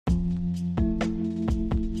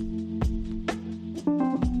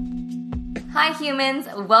Hi humans,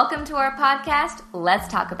 welcome to our podcast, Let's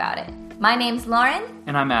Talk About It. My name's Lauren.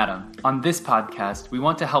 And I'm Adam. On this podcast, we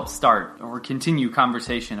want to help start or continue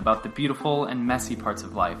conversation about the beautiful and messy parts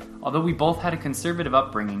of life. Although we both had a conservative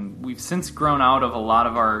upbringing, we've since grown out of a lot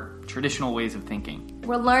of our traditional ways of thinking.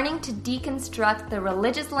 We're learning to deconstruct the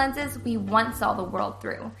religious lenses we once saw the world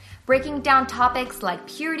through, breaking down topics like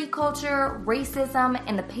purity culture, racism,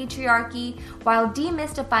 and the patriarchy, while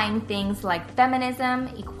demystifying things like feminism,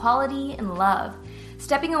 equality, and love.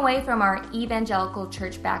 Stepping away from our evangelical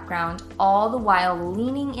church background, all the while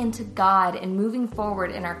leaning into God and moving forward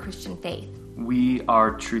in our Christian faith. We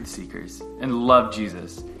are truth seekers and love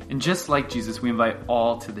Jesus. And just like Jesus, we invite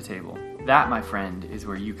all to the table. That, my friend, is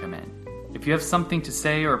where you come in. If you have something to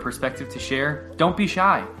say or a perspective to share, don't be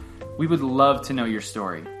shy. We would love to know your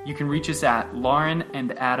story. You can reach us at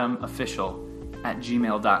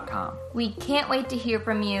laurenandadamofficial@gmail.com. We can't wait to hear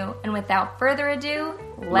from you, and without further ado,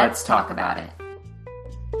 let's talk about it.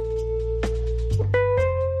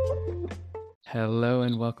 Hello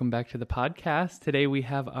and welcome back to the podcast. Today we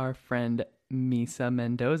have our friend Misa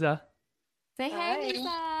Mendoza. Say hey,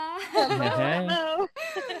 Misa. Hello.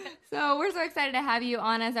 So we're so excited to have you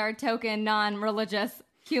on as our token non-religious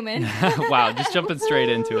human. Wow, just jumping straight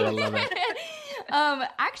into it. I love it.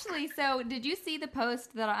 Actually, so did you see the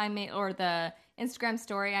post that I made, or the Instagram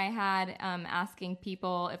story I had asking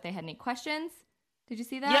people if they had any questions? Did you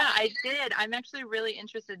see that? Yeah, I did. I'm actually really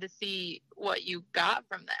interested to see what you got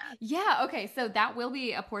from that. Yeah, okay. So that will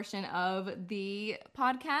be a portion of the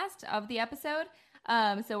podcast, of the episode.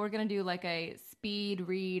 So we're going to do like a speed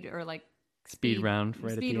read or like speed round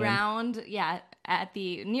right speed at the round, end. Yeah, at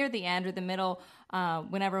the near the end or the middle,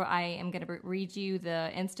 whenever I am going to read you the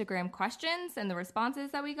Instagram questions and the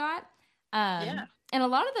responses that we got. Yeah. And a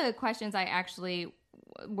lot of the questions I actually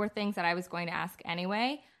were things that I was going to ask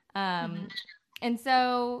anyway. And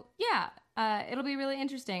so, yeah, it'll be really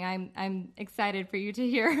interesting. I'm excited for you to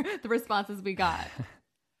hear the responses we got.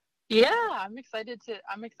 Yeah, I'm excited to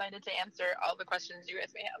answer all the questions you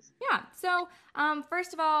guys may have. Yeah. So,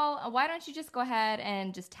 first of all, why don't you just go ahead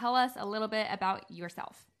and just tell us a little bit about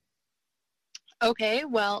yourself? Okay,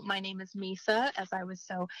 well, my name is Misa, as I was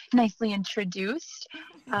so nicely introduced.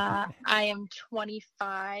 I am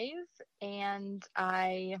 25, and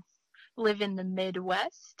I live in the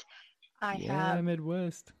Midwest.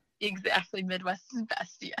 Midwest. Exactly, Midwest is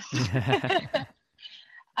best, yes.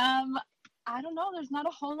 I don't know. There's not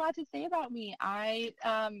a whole lot to say about me. I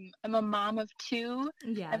am a mom of two.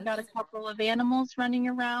 Yes. I've got a couple of animals running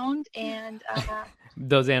around, and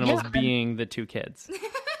those animals being the two kids.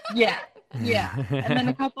 Yeah, and then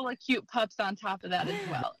a couple of cute pups on top of that as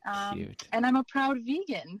well. Cute. And I'm a proud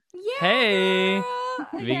vegan. Yeah. Hey,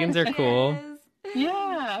 vegans are cool.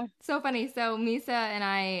 Yeah. So funny. So Misa and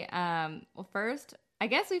I, I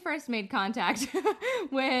guess we first made contact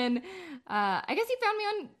when, I guess you found me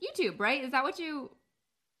on YouTube, right? Is that what you?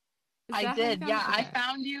 I did. Yeah, I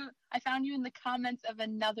found you in the comments of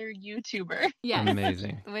another YouTuber. Yeah,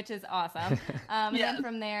 amazing. Which is awesome. And Yes. then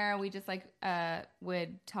from there, we just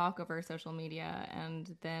would talk over social media,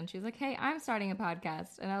 and then she was like, "Hey, I'm starting a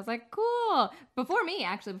podcast," and I was like, "Cool!" Before me,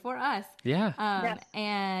 actually, before us. Yeah. Yes.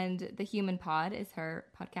 And the Human Pod is her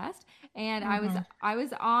podcast, and I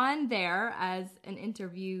was on there as an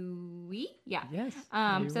interviewee. Yeah. Yes.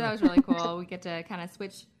 So that was really cool. We get to kind of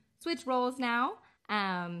switch roles now.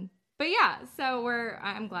 But yeah, so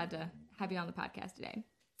I'm glad to have you on the podcast today.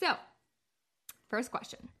 So, first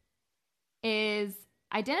question. Is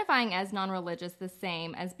identifying as non-religious the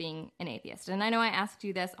same as being an atheist? And I know I asked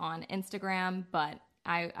you this on Instagram, but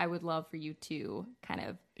I would love for you to kind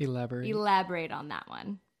of elaborate on that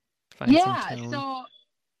one. So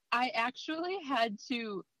I actually had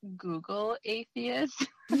to Google atheist.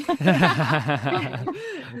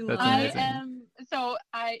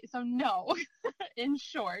 No, in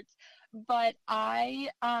short, but I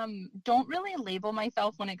don't really label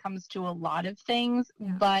myself when it comes to a lot of things,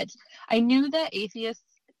 but I knew that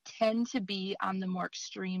atheists tend to be on the more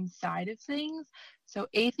extreme side of things. So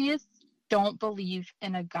atheists don't believe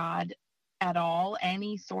in a God at all,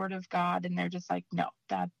 any sort of God, and they're just like, no,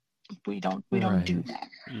 that we don't do that.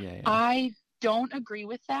 Yeah. I don't agree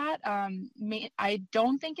with that. I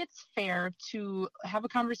don't think it's fair to have a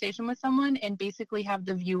conversation with someone and basically have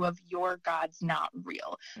the view of your God's not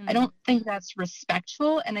real. I don't think that's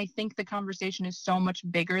respectful, and I think the conversation is so much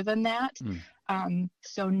bigger than that.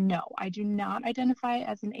 So no, I do not identify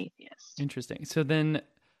as an atheist. Interesting.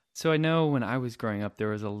 So I know when I was growing up, there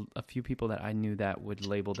was a few people that I knew that would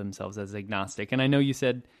label themselves as agnostic, and I know you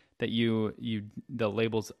said that the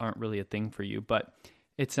labels aren't really a thing for you, but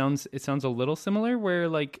it sounds a little similar, where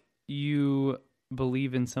like you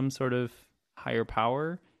believe in some sort of higher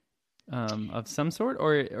power of some sort,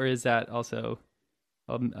 or is that also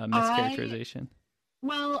a mischaracterization?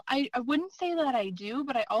 Well, I wouldn't say that I do,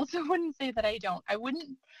 but I also wouldn't say that I don't. I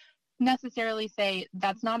wouldn't necessarily say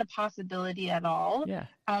that's not a possibility at all. Yeah.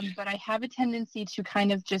 But I have a tendency to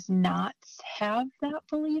kind of just not have that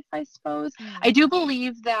belief, I suppose. Mm. I do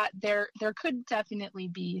believe that there could definitely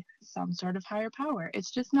be some sort of higher power. It's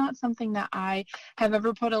just not something that I have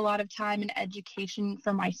ever put a lot of time and education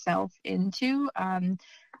for myself into.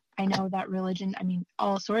 I know that religion, I mean,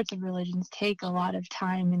 all sorts of religions take a lot of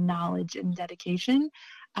time and knowledge and dedication.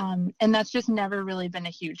 And that's just never really been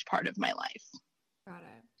a huge part of my life. Got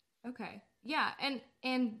it. Okay. Yeah.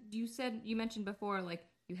 And you mentioned before, like,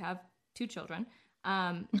 you have 2 children.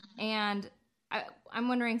 And I'm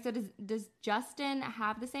wondering, so does Justin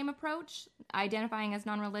have the same approach, identifying as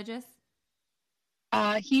non-religious?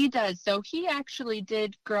 He does. So he actually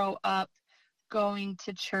did grow up going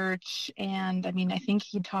to church, and I mean, I think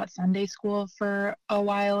he taught Sunday school for a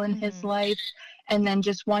while in his life, and then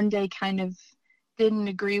just one day kind of didn't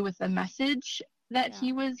agree with the message that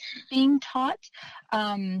he was being taught.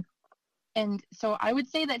 And so I would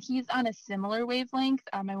say that he's on a similar wavelength.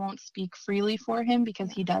 I won't speak freely for him because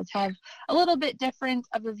he does have a little bit different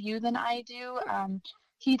of a view than I do.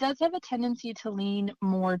 He does have a tendency to lean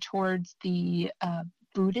more towards the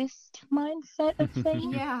Buddhist mindset of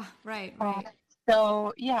things. Yeah, right.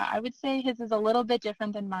 So, yeah, I would say his is a little bit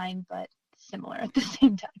different than mine, but similar at the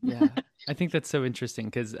same time. Yeah, I think that's so interesting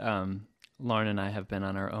because Lauren and I have been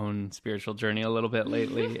on our own spiritual journey a little bit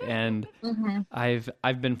lately, and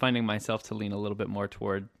I've been finding myself to lean a little bit more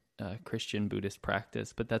toward Christian Buddhist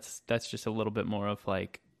practice, but that's just a little bit more of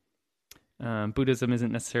like Buddhism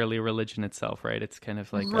isn't necessarily a religion itself, right? It's kind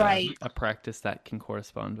of like a practice that can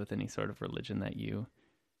correspond with any sort of religion that you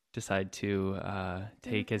decide to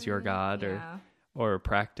take as your God or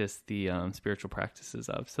practice the spiritual practices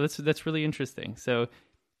of. So that's really interesting. So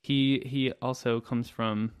he also comes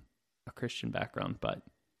from a Christian background, but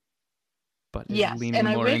is leaning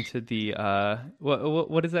more into the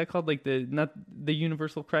what is that called? Like not the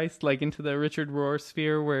universal Christ, like into the Richard Rohr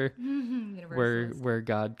sphere where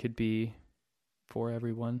God could be for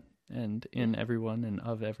everyone and in everyone and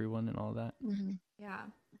of everyone and all that. Yeah.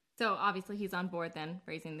 So obviously he's on board then,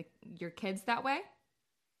 raising your kids that way.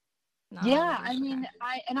 I mean,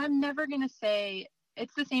 I'm never gonna say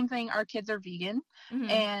it's the same thing. Our kids are vegan,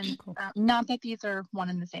 and not that these are one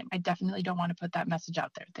and the same. I definitely don't want to put that message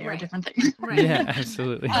out there. They are different things. Right. Yeah,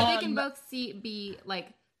 absolutely. So they can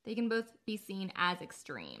both be seen as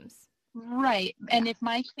extremes. Right. And if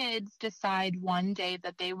my kids decide one day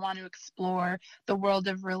that they want to explore the world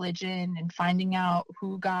of religion and finding out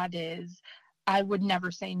who God is, I would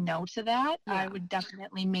never say no to that. I would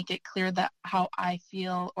definitely make it clear that how I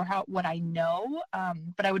feel or what I know.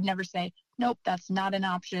 But I would never say, nope, that's not an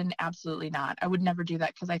option. Absolutely not. I would never do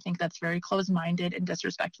that because I think that's very closed-minded and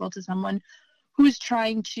disrespectful to someone who's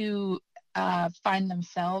trying to find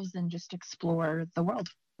themselves and just explore the world.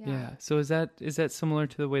 Yeah. So is that similar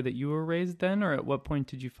to the way that you were raised then, or at what point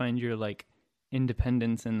did you find your like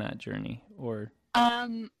independence in that journey? Or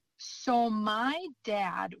So my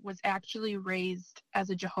dad was actually raised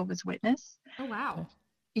as a Jehovah's Witness. Oh wow.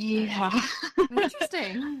 Yeah.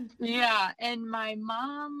 Interesting. Yeah. And my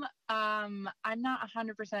mom, I'm not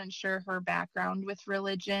 100% sure her background with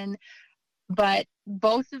religion, but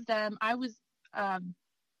both of them, I was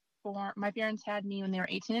my parents had me when they were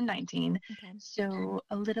 18 and 19. Okay. So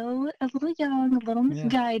a little young, a little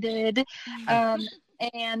misguided.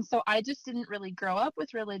 And so I just didn't really grow up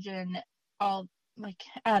with religion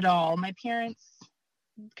at all. My parents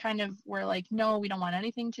kind of were like, no, we don't want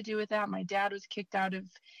anything to do with that. My dad was kicked out of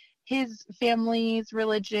his family's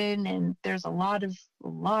religion, and there's a lot of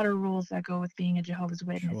rules that go with being a Jehovah's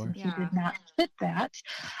Witness. Sure. And he did not fit that.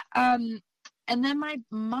 And then my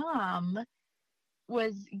mom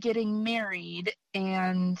was getting married,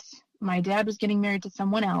 and my dad was getting married to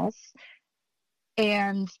someone else,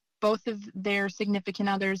 and both of their significant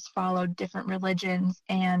others followed different religions.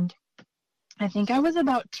 And I think I was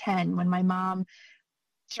about 10 when my mom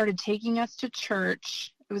started taking us to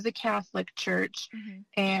church. It was a Catholic church.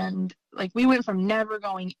 And like we went from never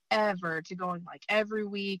going ever to going like every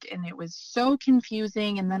week, and it was so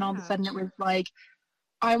confusing. And then all of a sudden it was like,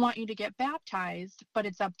 I want you to get baptized, but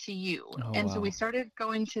it's up to you. So we started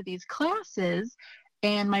going to these classes,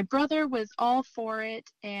 and my brother was all for it,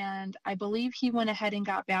 and I believe he went ahead and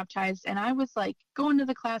got baptized. And I was like going to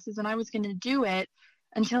the classes, and I was going to do it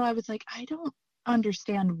until I was like, I don't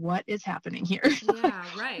understand what is happening here. Yeah,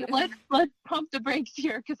 right. Let's pump the brakes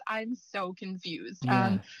here because I'm so confused.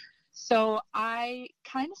 So I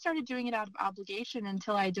kind of started doing it out of obligation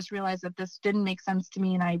until I just realized that this didn't make sense to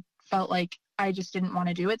me, and I felt like I just didn't want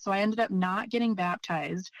to do it. So I ended up not getting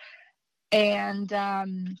baptized. And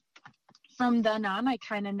from then on, I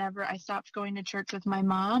stopped going to church with my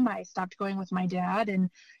mom. I stopped going with my dad, and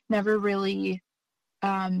never really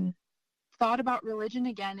thought about religion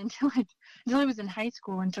again until I was in high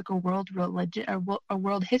school and took a world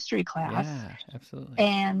history class. Yeah, absolutely.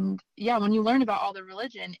 And yeah, when you learn about all the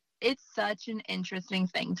religion, it's such an interesting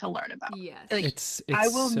thing to learn about. Yes. Like, It's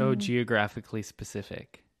so geographically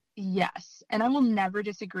specific. Yes. And I will never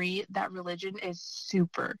disagree that religion is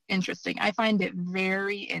super interesting. I find it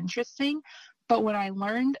very interesting. But when I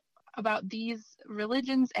learned about these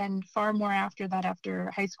religions and far more after that,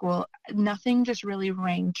 after high school, nothing just really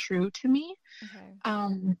rang true to me.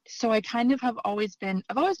 Okay. So I kind of I've always been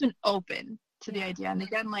open to the idea. And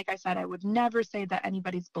again, like I said, I would never say that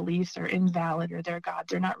anybody's beliefs are invalid or their God,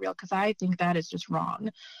 they're not real, because I think that is just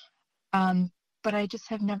wrong. But I just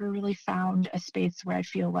have never really found a space where I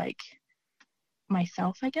feel like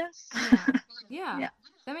myself, I guess. Yeah.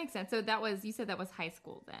 That makes sense. So you said that was high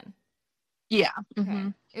school then. Yeah. Okay.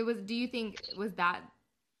 Mm-hmm. Do you think was that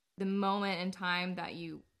the moment in time that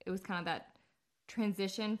it was kind of that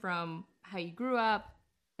transition from how you grew up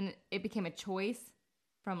and it became a choice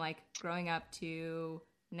from like growing up to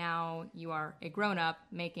now you are a grown up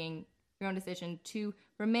making your own decision to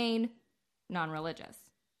remain non-religious?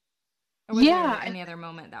 Or was there any other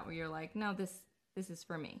moment where you're like, no, this is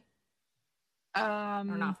for me? Or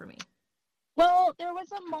not for me? Well, there was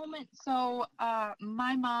a moment. So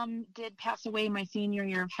my mom did pass away my senior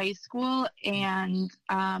year of high school, and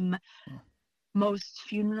most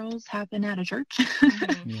funerals happen at a church.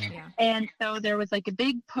 Yeah. And so there was like a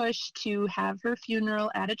big push to have her funeral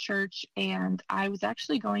at a church, and I was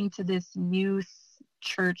actually going to this youth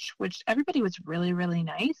church, which everybody was really, really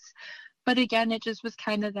nice. But again, it just was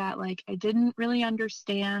kind of that, like, I didn't really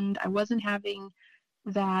understand. I wasn't having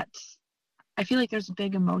that. I feel like there's a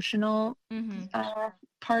big emotional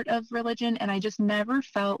part of religion, and I just never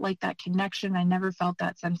felt like that connection. I never felt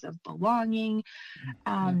that sense of belonging.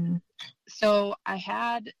 So I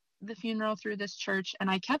had the funeral through this church,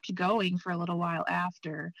 and I kept going for a little while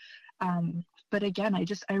after. But again,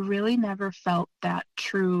 I really never felt that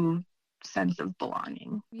true sense of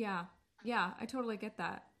belonging. Yeah, I totally get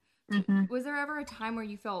that. Mm-hmm. Was there ever a time where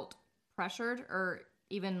you felt pressured or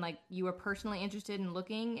even like you were personally interested in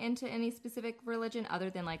looking into any specific religion other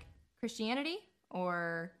than like Christianity?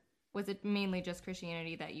 Or was it mainly just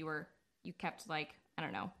Christianity that you kept like, I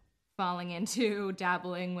don't know, falling into,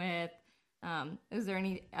 dabbling with? Is there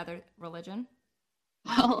any other religion?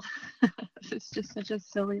 Well, it's just such a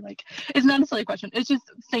silly, like, it's not a silly question. It's just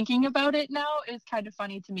thinking about it now is kind of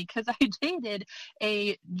funny to me, because I dated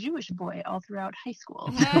a Jewish boy all throughout high school.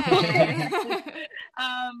 Hey.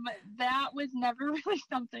 That was never really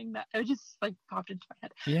something that it just like popped into my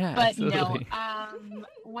head. Yeah, but absolutely. No,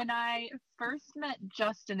 when I first met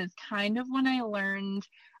Justin is kind of when I learned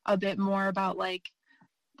a bit more about like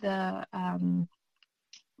the kind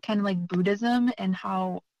of like Buddhism and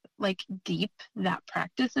how like deep that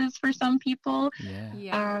practice is for some people.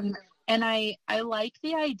 Yeah. And I like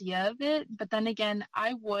the idea of it, but then again,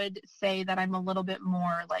 I would say that I'm a little bit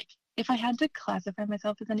more like, if I had to classify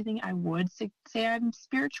myself as anything, I would say I'm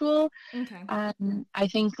spiritual. Okay. I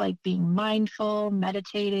think like being mindful,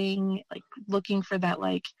 meditating, like looking for that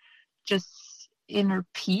like just inner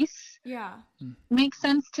peace makes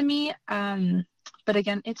sense to me. But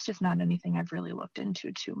again, it's just not anything I've really looked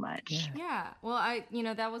into too much. Yeah. Well,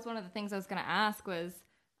 that was one of the things I was going to ask was,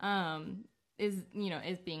 is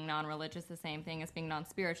being non-religious the same thing as being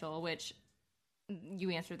non-spiritual, which you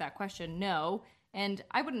answered that question, no. And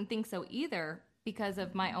I wouldn't think so either because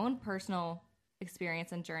of my own personal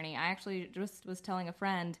experience and journey. I actually just was telling a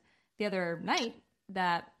friend the other night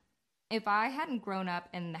that if I hadn't grown up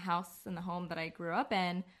in the home that I grew up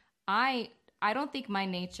in, I don't think my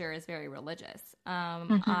nature is very religious.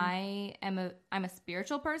 I'm a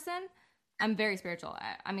spiritual person. I'm very spiritual.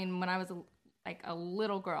 I mean, when I was a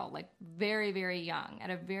little girl, like very, very young, at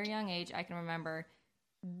a very young age, I can remember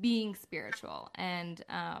being spiritual and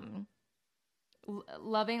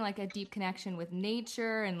loving like a deep connection with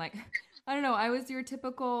nature. And like, I don't know, I was your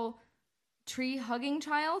typical tree hugging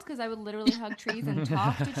child because I would literally hug trees and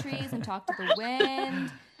talk to trees and talk to the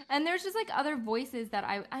wind. And there's just like other voices that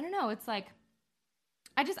I don't know. It's like,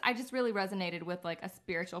 I just really resonated with like a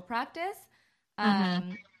spiritual practice.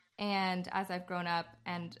 And as I've grown up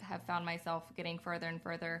and have found myself getting further and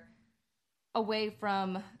further away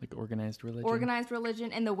from like organized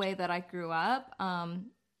religion in the way that I grew up,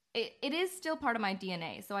 it is still part of my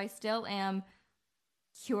DNA. So I still am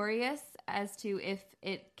curious as to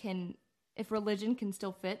if religion can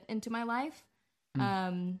still fit into my life.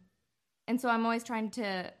 And so I'm always trying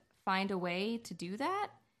to find a way to do that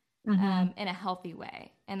in a healthy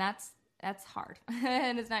way. And that's hard.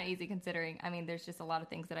 And it's not easy considering, I mean, there's just a lot of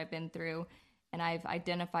things that I've been through and I've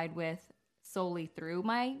identified with solely through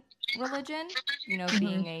my religion, you know,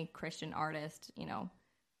 being a Christian artist, you know,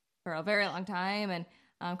 for a very long time, and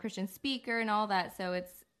Christian speaker and all that. So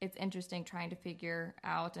it's interesting trying to figure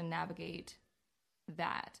out and navigate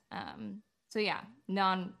that. So yeah,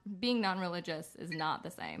 being non-religious is not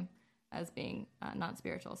the same as being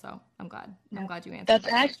non-spiritual. So I'm glad you answered that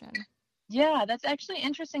question. Yeah, that's actually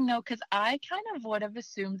interesting though, because I kind of would have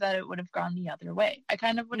assumed that it would have gone the other way. I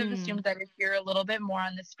kind of would have assumed that if you're a little bit more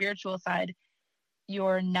on the spiritual side,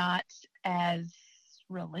 you're not as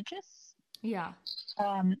religious. Yeah.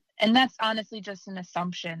 And that's honestly just an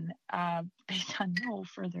assumption based on no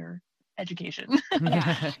further education.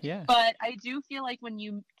 Yeah. But I do feel like when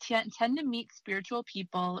you tend to meet spiritual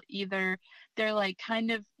people, either they're like kind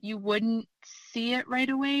of, you wouldn't see it right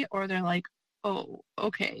away, or they're like, oh,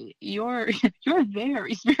 okay, you're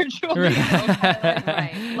very spiritual.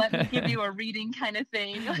 Right. Let me give you a reading kind of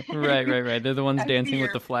thing. Right. They're the ones dancing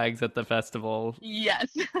with the flags at the festival.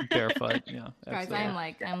 Yes. Barefoot. Yeah. Guys,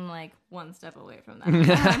 absolutely. I'm like one step away from that.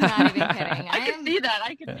 I'm not even kidding. I can see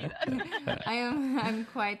that. I'm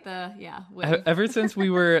quite the Ever since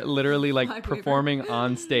we were literally like performing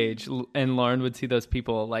on stage, and Lauren would see those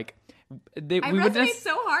people like. I resonate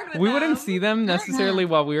so hard with them. We wouldn't see them necessarily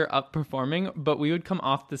while we were up performing, but we would come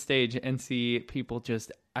off the stage and see people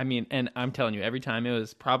just, I mean, and I'm telling you, every time it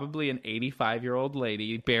was probably an 85-year-old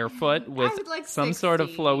lady barefoot with like some 60. sort of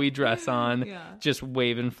flowy dress on, just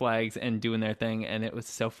waving flags and doing their thing. And it was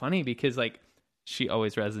so funny because like she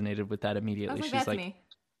always resonated with that immediately. She's like, me.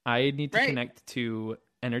 I need to connect to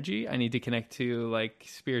energy. I need to connect to like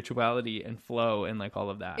spirituality and flow and like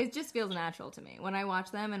all of that. It just feels natural to me when I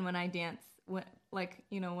watch them and when I dance, like,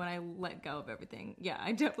 you know, when I let go of everything. Yeah,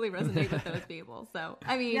 I definitely resonate with those people. So,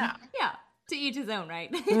 I mean, yeah, to each his own,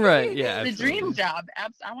 right? Right, yeah. The dream job.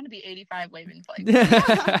 I want to be 85 waving flags.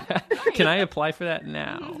 Can I apply for that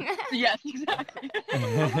now? Yes, exactly.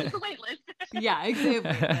 What's the wait list? Yeah,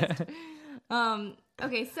 exactly.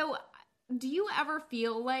 Okay, so do you ever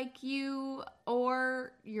feel like you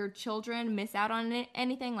or your children miss out on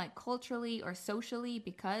anything like culturally or socially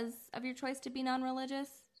because of your choice to be non-religious?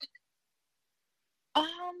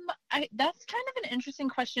 That's kind of an interesting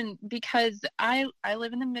question because I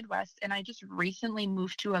live in the Midwest and I just recently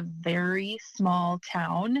moved to a very small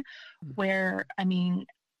town where, I mean,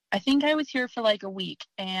 I think I was here for like a week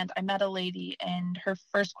and I met a lady and her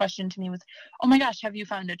first question to me was, oh my gosh, have you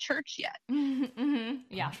found a church yet? Mm-hmm.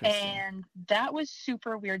 Yeah. And that was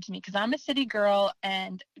super weird to me because I'm a city girl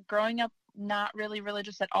and growing up not really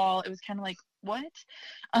religious at all. It was kind of like, what?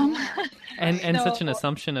 And such an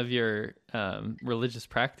assumption of your religious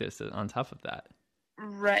practice on top of that.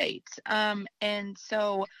 Right. And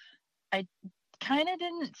so I kind of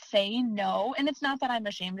didn't say no, and it's not that I'm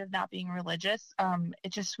ashamed of not being religious.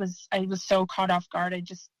 It just was, I was so caught off guard, I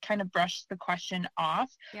just kind of brushed the question off.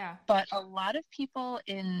 Yeah. But a lot of people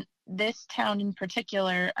in this town in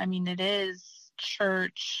particular, I mean, it is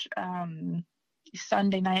church,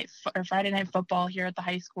 Sunday night or Friday night football here at the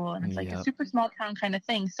high school, and it's like a super small town kind of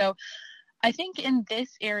thing. So I think in this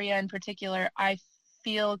area in particular, I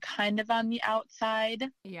feel kind of on the outside.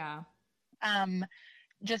 Yeah.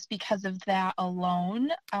 Just because of that alone.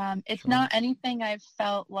 It's not anything I've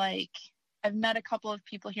felt like. I've met a couple of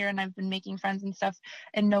people here and I've been making friends and stuff,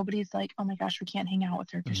 and nobody's like, oh my gosh, we can't hang out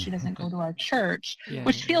with her because she doesn't go to our church,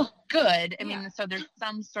 which feels good. I mean, so there's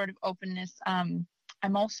some sort of openness.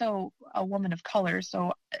 I'm also a woman of color,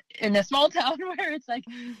 so in a small town where it's like,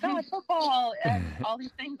 God, football and all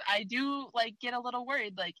these things, I do like get a little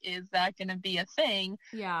worried, like, is that going to be a thing?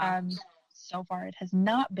 Yeah. So far it has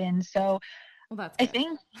not been. So well, that's I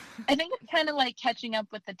think it's kind of like catching up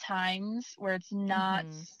with the times where it's not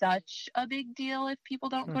such a big deal if people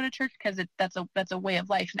don't go to church, because that's a way of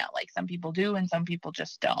life now. Like some people do and some people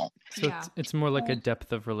just don't. So it's more like a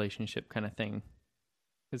depth of relationship kind of thing,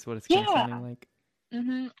 is what it's kind of sounding like.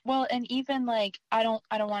 Mm-hmm. Well, and even like I don't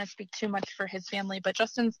want to speak too much for his family, but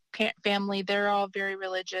Justin's family, they're all very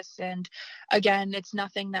religious, and again, it's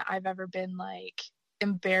nothing that I've ever been like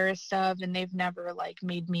embarrassed of, and they've never like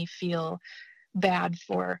made me feel bad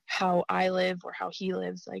for how I live or how he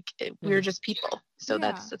lives. Like we're just people, so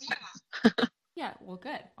that's nice. Yeah, well,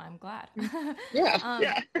 good. I'm glad.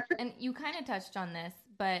 And you kind of touched on this,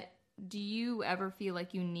 but do you ever feel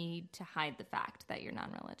like you need to hide the fact that you're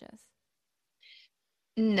non-religious?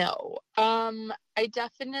 No. I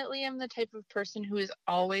definitely am the type of person who is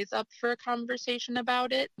always up for a conversation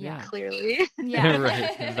about it. Yeah. Clearly. Yeah.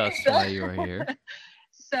 Right. That's why you are here.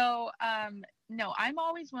 So, no, I'm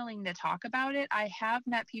always willing to talk about it. I have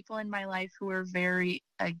met people in my life who are very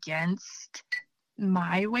against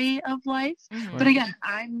my way of life. Mhm. But again,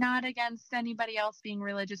 I'm not against anybody else being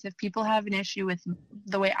religious. If people have an issue with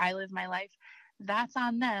the way I live my life, that's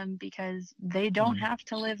on them because they don't have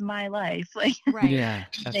to live my life. Like, Right. Yeah,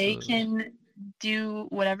 they absolutely. can do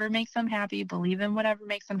whatever makes them happy, believe in whatever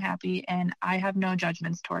makes them happy, and I have no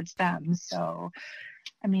judgments towards them. So,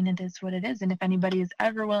 I mean, it is what it is. And if anybody is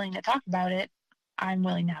ever willing to talk about it, I'm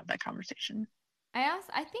willing to have that conversation.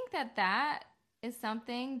 I think that is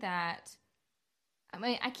something that, I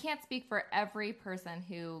mean, I can't speak for every person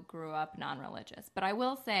who grew up non-religious, but I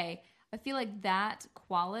will say I feel like that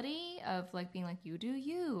quality of like being like, you do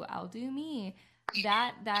you, I'll do me,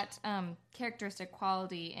 that characteristic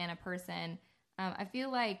quality in a person, I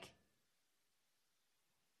feel like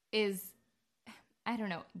is, I don't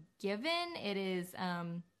know, given. It is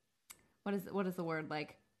what is the word,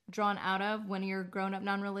 like, drawn out of when you're grown up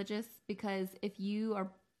non-religious, because if you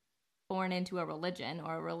are born into a religion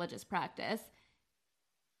or a religious practice,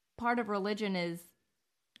 part of religion is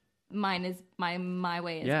mine is my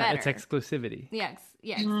way is better. It's exclusivity. Yes,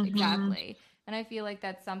 exactly. And I feel like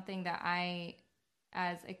that's something that I,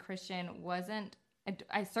 as a Christian,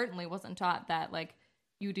 I certainly wasn't taught that, like,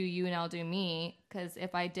 you do you and I'll do me, because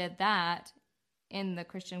if I did that in the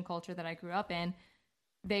Christian culture that I grew up in,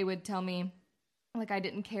 they would tell me like I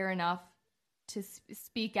didn't care enough to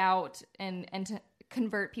speak out and to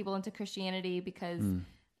convert people into Christianity, because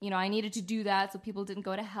you know, I needed to do that so people didn't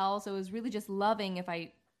go to hell. So it was really just loving if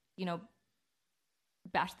I, you know,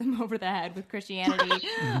 bashed them over the head with Christianity.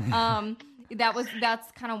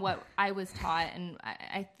 That's kind of what I was taught, and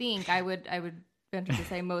I think I would venture to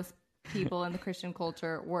say most people in the Christian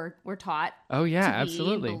culture were taught. Oh yeah, to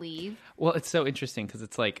absolutely. Believe. Well, it's so interesting because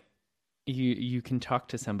it's like you can talk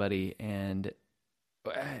to somebody, and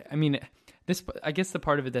I mean, I guess the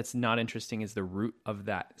part of it that's not interesting is the root of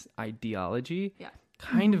that ideology. Yeah.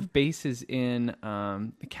 Kind of bases in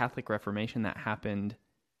the Catholic Reformation that happened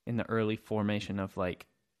in the early formation of like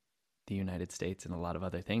the United States and a lot of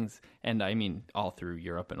other things, and I mean all through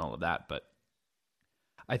Europe and all of that. But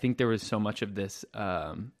I think there was so much of this: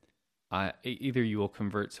 either you will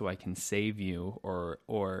convert so I can save you,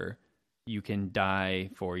 or you can die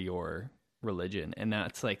for your religion, and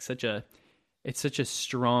that's like it's such a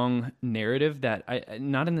strong narrative that I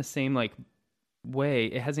not in the same like way.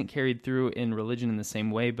 It hasn't carried through in religion in the same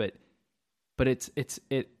way, but it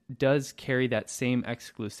does carry that same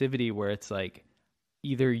exclusivity where it's like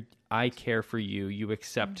either I care for you, you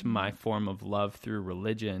accept my form of love through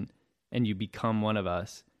religion, and you become one of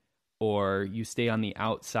us, or you stay on the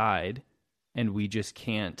outside, and we just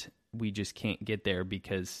can't get there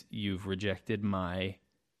because you've rejected my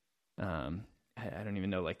I don't even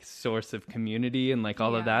know, like, source of community and like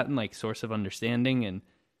all of that, and like source of understanding,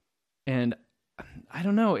 and I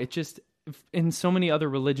don't know, it just, in so many other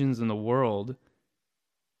religions in the world,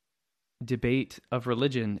 debate of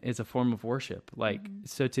religion is a form of worship. Like,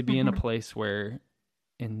 so to be in a place where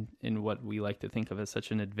in what we like to think of as such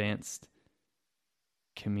an advanced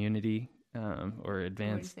community, or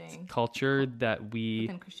advanced culture that we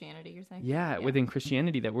within Christianity, you're saying? Yeah, within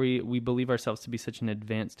Christianity, that we believe ourselves to be such an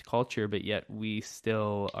advanced culture, but yet we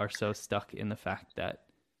still are so stuck in the fact that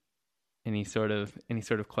any sort of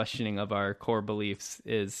questioning of our core beliefs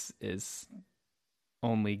is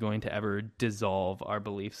only going to ever dissolve our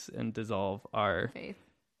beliefs and dissolve our faith,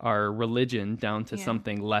 our religion down to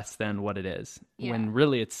something less than what it is. Yeah. When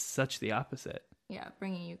really it's such the opposite. Yeah,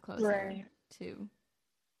 bringing you closer to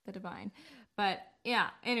the divine. But yeah,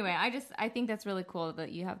 anyway, I think that's really cool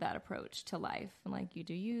that you have that approach to life, and like, you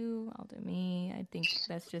do you, I'll do me. I think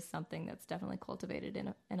that's just something that's definitely cultivated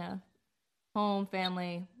in a home,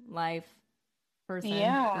 family, life, person.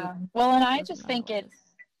 Yeah. Well, and I just think it's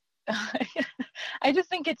I just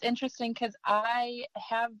think it's interesting because I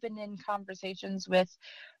have been in conversations with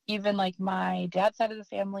even like my dad's side of the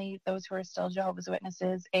family, those who are still Jehovah's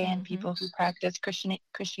Witnesses, and people who practice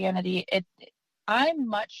Christianity. I'm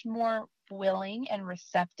much more willing and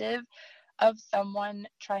receptive of someone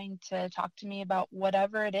trying to talk to me about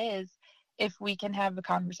whatever it is, if we can have a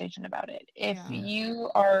conversation about it. If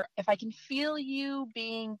I can feel you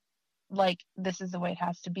being like, this is the way it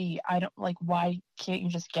has to be, I don't like, why can't you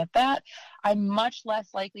just get that? I'm much less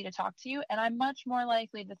likely to talk to you, and I'm much more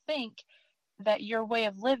likely to think that your way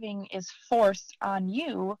of living is forced on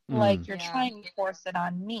you, like you're trying to force it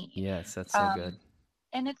on me. Yes, that's so good.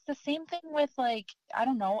 And it's the same thing with, like, I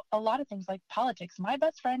don't know, a lot of things like politics. My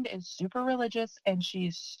best friend is super religious and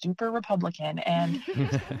she's super Republican, and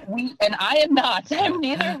I am not. I'm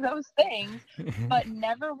neither of those things. But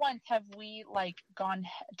never once have we like gone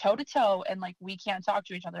toe to toe and like we can't talk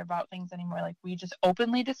to each other about things anymore. Like we just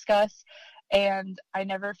openly discuss, and I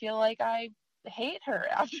never feel like I hate her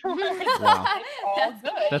afterwards. Wow. It's all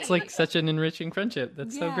good. That's like such an enriching friendship.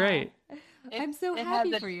 That's so great. I'm so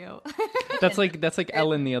happy for you. That's like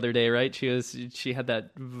Ellen the other day, right? She had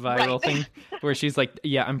that viral thing where she's like,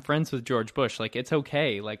 yeah, I'm friends with George Bush. Like, it's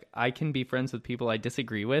okay. Like, I can be friends with people I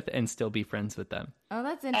disagree with and still be friends with them. Oh,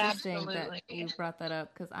 that's interesting that you brought that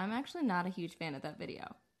up, because I'm actually not a huge fan of that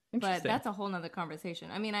video. But that's a whole nother conversation.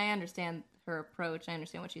 I mean, I understand her approach. I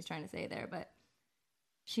understand what she's trying to say there, but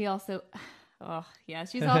she also,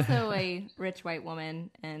 she's also a rich white woman,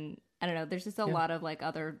 and I don't know, there's just a lot of like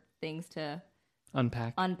other things to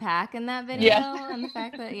unpack in that video. And the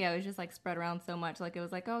fact that it was just like spread around so much, like it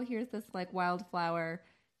was like, oh, here's this like wildflower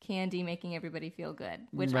candy making everybody feel good,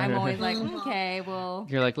 which I'm always like, okay, well,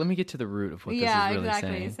 you're like, let me get to the root of what this is really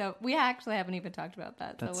saying. So we actually haven't even talked about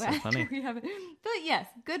that. That's so funny. We haven't, but yes,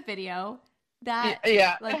 good video. That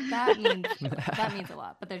like that means a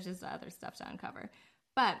lot, but there's just other stuff to uncover.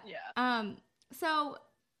 But so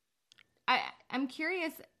I'm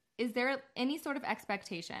curious, is there any sort of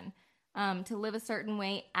expectation to live a certain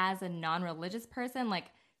way as a non-religious person, like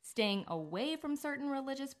staying away from certain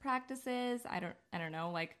religious practices? I don't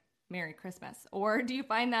know, like Merry Christmas. Or do you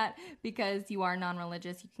find that because you are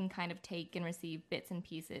non-religious, you can kind of take and receive bits and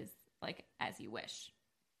pieces like as you wish?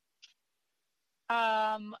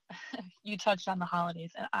 You touched on the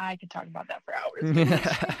holidays, and I could talk about that for hours.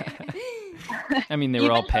 I mean, they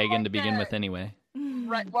were all pagan to begin with anyway.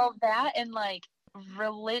 Right. Well, that and like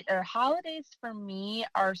holidays for me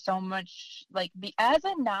are so much like as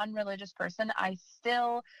a non-religious person, I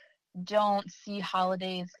still don't see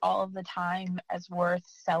holidays all of the time as worth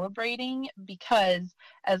celebrating, because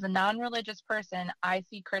as a non-religious person, I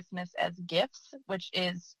see Christmas as gifts, which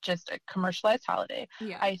is just a commercialized holiday.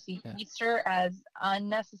 I see Easter as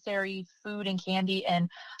unnecessary food and candy and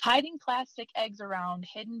hiding plastic eggs around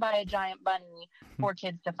hidden by a giant bunny for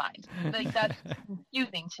kids to find. Like, that's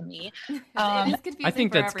confusing to me. It is confusing. I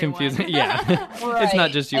think that's everyone. confusing. Yeah. Right. It's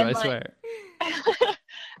not just you, and I swear.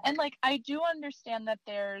 And like, I do understand that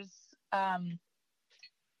there's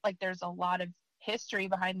there's a lot of history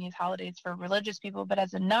behind these holidays for religious people, but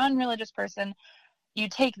as a non-religious person, you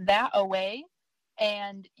take that away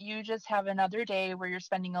and you just have another day where you're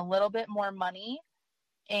spending a little bit more money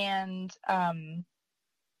and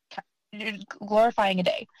you're glorifying a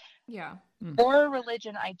day. Yeah. For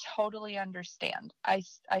religion, I totally understand. I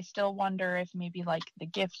still wonder if maybe like the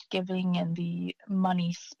gift giving and the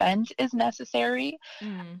money spent is necessary.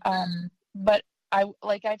 But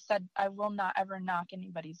like I've said, I will not ever knock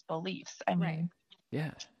anybody's beliefs. I mean,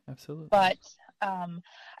 yeah, absolutely. But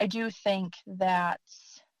I do think that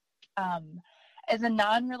as a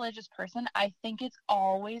non-religious person, I think it's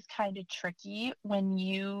always kind of tricky when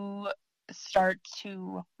you start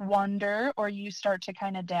to wonder or you start to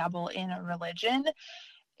kind of dabble in a religion.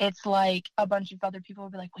 It's like a bunch of other people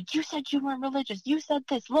will be like, well, you said you weren't religious, you said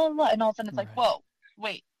this, blah, blah, blah. And all of a sudden it's like, whoa,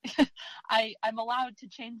 wait, I'm allowed to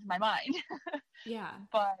change my mind.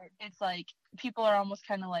 But it's like people are almost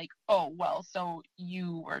kind of like, oh, well, so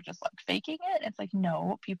you were just like faking it? It's like,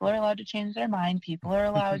 no, people are allowed to change their mind. People are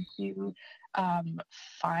allowed to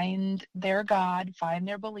find their God, find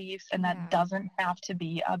their beliefs, and that doesn't have to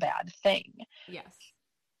be a bad thing. Yes,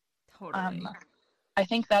 totally. I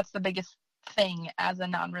think that's the biggest thing as a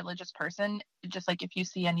non-religious person. Just like if you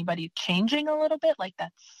see anybody changing a little bit, like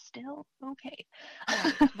that's still okay.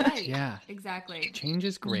 Right. Yeah, exactly. Change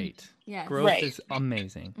is great. Yeah, growth is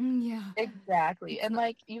amazing. Yeah, exactly. And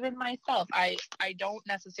like even myself, I don't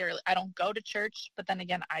necessarily, I don't go to church, but then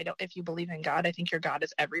again, I don't, if you believe in God, I think your God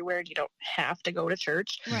is everywhere and you don't have to go to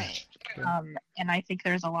church. Right. And I think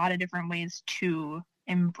there's a lot of different ways to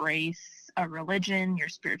embrace a religion, your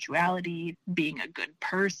spirituality, being a good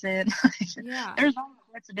person. There's all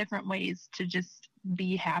sorts of different ways to just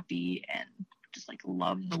be happy and just like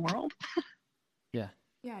love the world. Yeah,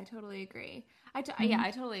 I totally agree. I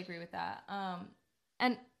totally agree with that.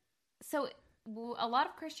 And so a lot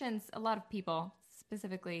of Christians, a lot of people,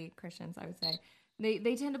 specifically Christians, I would say,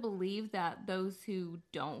 they tend to believe that those who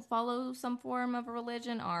don't follow some form of a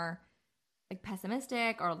religion are like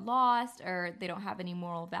pessimistic or lost, or they don't have any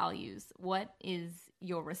moral values. What is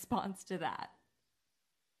your response to that?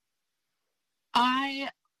 I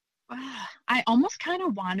almost kind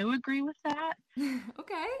of want to agree with that.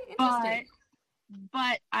 Okay, interesting.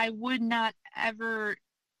 But I would not ever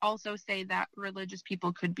also say that religious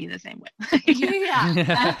people could be the same way.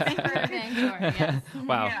 Yeah. Thank you for being sure. Yes.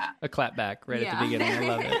 Wow. Yeah. A clap back right at the Yeah. beginning.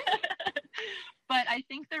 I love it. But I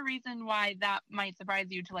think the reason why that might surprise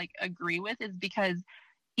you to like agree with is because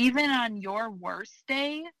even on your worst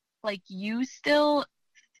day, like you still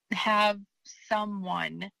have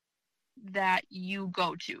someone that you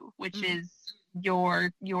go to, which Mhm. is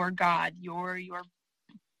your God, your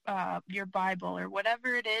Bible, or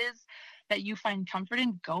whatever it is that you find comfort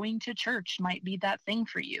in. Going to church might be that thing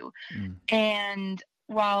for you. Mm. And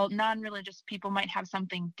while non-religious people might have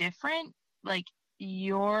something different, like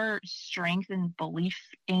your strength and belief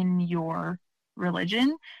in your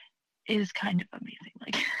religion is kind of amazing.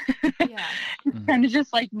 Like, Yeah. it's Mm. kind of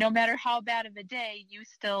just like, no matter how bad of a day, you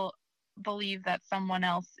still believe that someone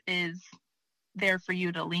else is there for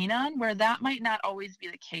you to lean on, where that might not always be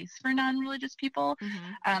the case for non-religious people.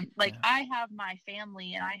 Mhm. Like, Yeah. I have my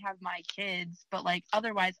family and I have my kids, but like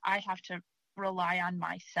otherwise I have to rely on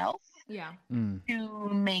myself Yeah. Mm. to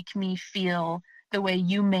make me feel the way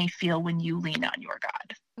you may feel when you lean on your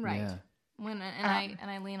God. Right. Yeah.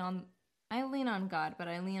 I lean on God, but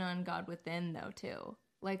I lean on God within though too.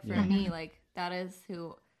 Like for Yeah. me, like that's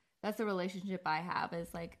the relationship I have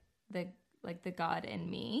is like the God in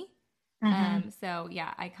me. So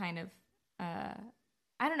yeah, I kind of I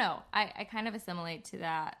don't know. I kind of assimilate to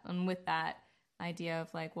that, and with that idea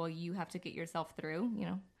of like, well, you have to get yourself through, you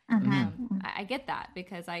know. I get that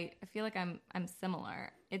because I feel like I'm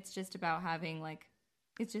similar. It's just about having like,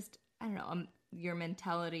 it's just, I don't know, your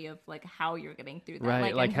mentality of like how you're getting through that.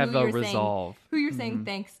 Right. Like and have who a you're saying- resolve. who you're saying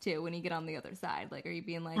thanks to when you get on the other side. Like, are you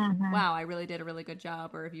being like, wow, I really did a really good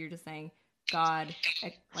job? Or if you're just saying, God,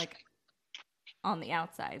 like on the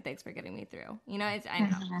outside, thanks for getting me through. You know, I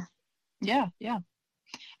don't know. Yeah.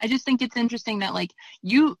 I just think it's interesting that like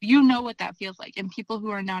you know what that feels like, and people who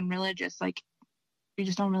are non-religious, like, you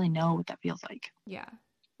just don't really know what that feels like. Yeah.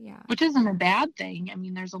 Which isn't a bad thing. I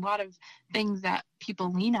mean, there's a lot of things that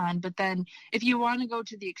people lean on, but then if you want to go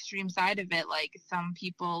to the extreme side of it, like some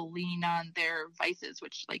people lean on their vices,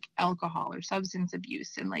 which like alcohol or substance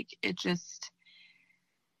abuse, and like it just.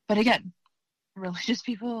 But again, religious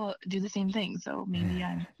people do the same thing, so maybe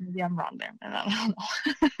I'm wrong there, and I don't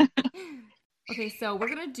know. Okay, so we're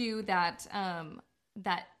gonna do that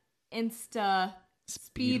that Insta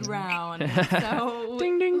speed round. So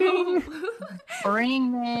Ding, ding, ding.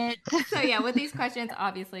 Bring it. So yeah, with these questions,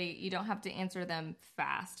 obviously you don't have to answer them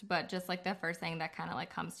fast, but just like the first thing that kind of like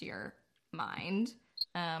comes to your mind.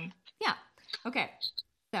 Yeah. Okay.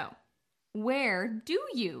 So where do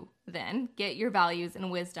you then get your values and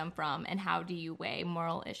wisdom from, and how do you weigh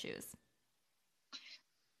moral issues?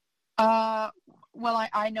 Well,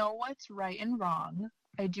 I know what's right and wrong.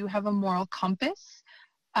 I do have a moral compass.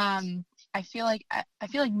 I feel like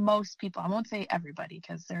most people, I won't say everybody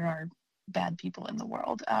because there are bad people in the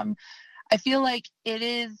world. I feel like it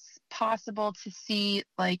is possible to see,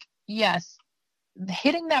 like, yes,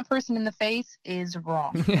 hitting that person in the face is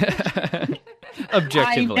wrong.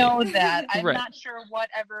 Objectively. I know that. I'm Right. not sure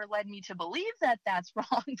whatever led me to believe that that's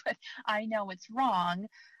wrong, but I know it's wrong.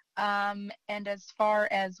 And as far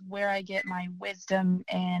as where I get my wisdom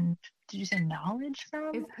and, did you say knowledge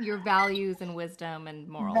from? Is your values and wisdom and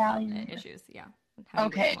moral issues. Yeah. How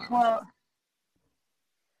do you weigh Okay. moral Well, issues?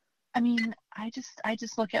 I mean, I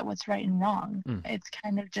just look at what's right and wrong. Mm. It's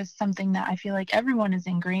kind of just something that I feel like everyone is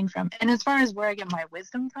ingrained from. And as far as where I get my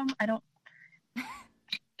wisdom from, I don't.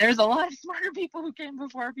 There's a lot of smarter people who came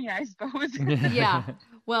before me, I suppose. Yeah.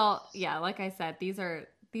 Well, yeah, like I said, these are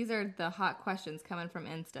the hot questions coming from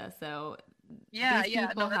Insta. So these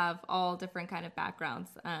people have all different kind of backgrounds,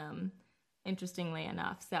 interestingly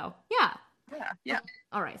enough. So Yeah.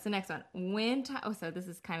 All right. So next one. So this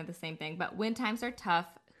is kind of the same thing, but when times are tough,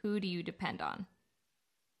 who do you depend on?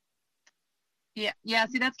 Yeah.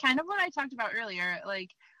 See, that's kind of what I talked about earlier. Like,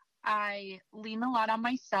 I lean a lot on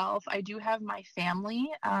myself. I do have my family,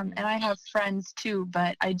 and I have friends too,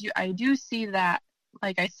 but I do see that,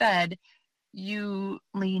 like I said, you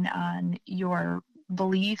lean on your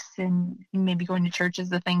beliefs, and maybe going to church is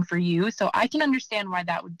the thing for you. So I can understand why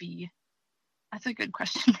that would be. That's a good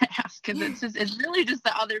question to ask, because it's really just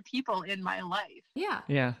the other people in my life. Yeah.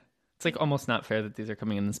 Yeah. It's like almost not fair that these are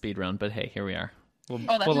coming in the speed round, but hey, here we are. We'll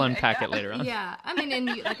okay. unpack it later on. Yeah, I mean, and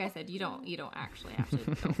like I said, you don't actually have to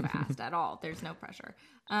go fast at all. There's no pressure.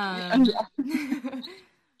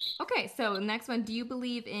 Okay, so next one. Do you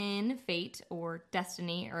believe in fate or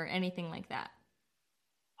destiny or anything like that?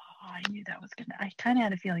 Oh, I knew that was gonna. I kind of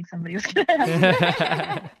had a feeling somebody was gonna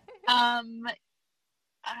ask.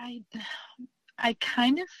 I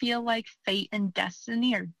kind of feel like fate and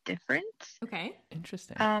destiny are different. Okay.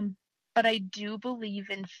 Interesting. but I do believe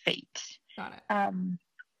in fate. Got it.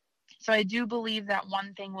 So I do believe that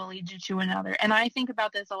one thing will lead you to another. And I think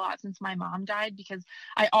about this a lot since my mom died, because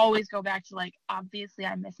I always go back to, like, obviously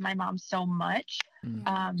I miss my mom so much.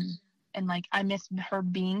 And like, I miss her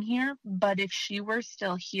being here, but if she were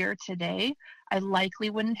still here today, I likely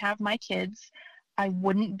wouldn't have my kids. I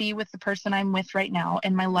wouldn't be with the person I'm with right now,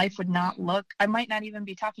 and my life would not look, I might not even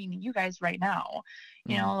be talking to you guys right now.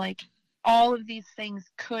 You know, like, all of these things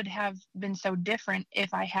could have been so different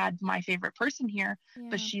if I had my favorite person here,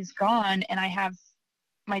 but she's gone, and I have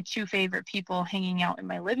my two favorite people hanging out in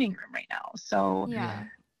my living room right now. So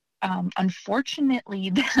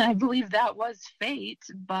unfortunately, I believe that was fate,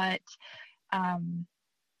 but I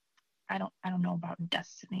don't know about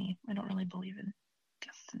destiny. I don't really believe in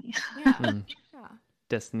destiny. Yeah.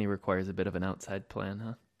 Destiny requires a bit of an outside plan,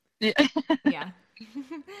 huh? Yeah.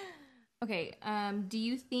 Okay. Do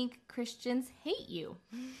you think Christians hate you?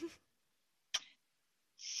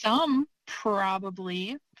 Some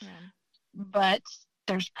probably, but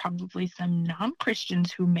there's probably some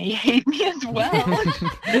non-Christians who may hate me as well.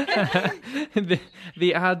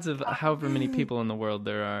 The odds of however many people in the world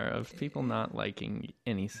there are of people not liking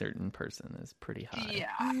any certain person is pretty high.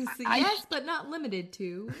 Yeah. So yes, but not limited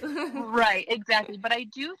to. Right, exactly. But I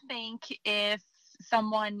do think if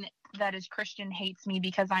someone that is Christian hates me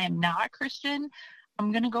because I am not Christian,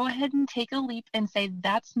 I'm going to go ahead and take a leap and say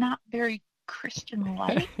that's not very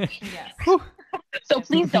Christian-like. Yes. So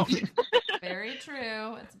please don't. Very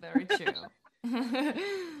true. It's very true.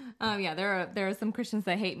 Yeah, there are some Christians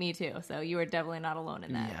that hate me too, so you are definitely not alone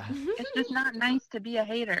in that. Yeah. It's just not nice to be a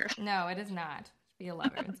hater. No, it is not. Be a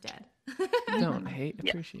lover instead. Don't hate,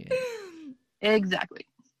 appreciate. Exactly.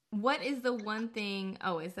 What is the one thing?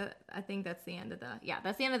 Oh, is that? I think that's the end of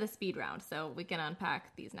that's the end of the speed round. So we can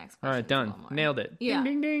unpack these next questions. All right, done. Nailed it. Yeah.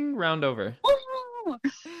 Ding, ding, ding. Round over.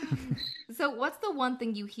 So what's the one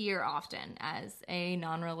thing you hear often as a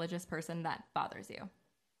non-religious person that bothers you?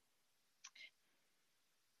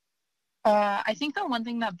 I think the one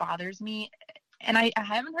thing that bothers me, and I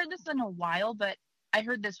haven't heard this in a while, but I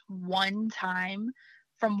heard this one time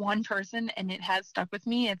from one person and it has stuck with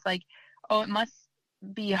me. It's like, oh, it must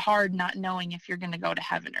be hard not knowing if you're going to go to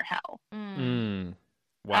heaven or hell.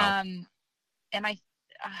 Wow. And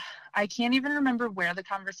I can't even remember where the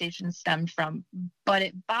conversation stemmed from, but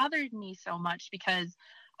it bothered me so much because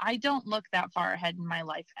I don't look that far ahead in my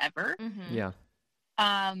life ever. Yeah.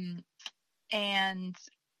 And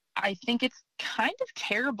I think it's kind of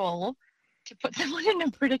terrible to put someone in a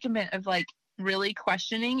predicament of like really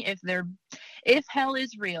questioning if hell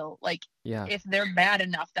is real, like if they're bad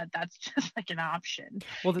enough that's just like an option.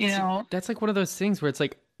 Well, that's like one of those things where it's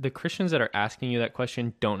like the Christians that are asking you that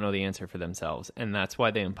question don't know the answer for themselves, and that's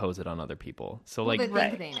why they impose it on other people. So like,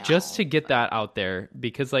 just to get that out there,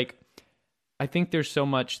 because like I think there's so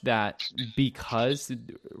much that because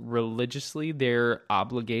religiously they're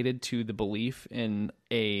obligated to the belief in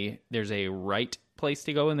there's a right place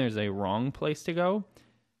to go and there's a wrong place to go.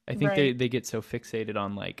 I think they get so fixated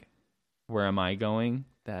on like, where am I going,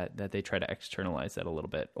 that they try to externalize that a little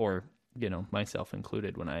bit, or, you know, myself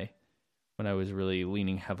included when I was really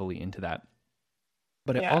leaning heavily into that.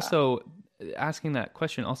 But it also, asking that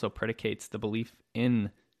question also predicates the belief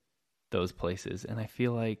in those places. And I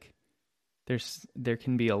feel like there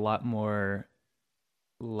can be a lot more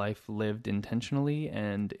life lived intentionally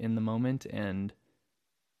and in the moment and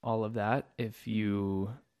all of that if you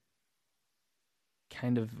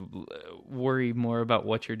kind of worry more about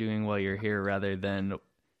what you're doing while you're here rather than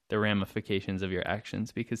the ramifications of your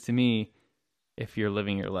actions. Because to me, if you're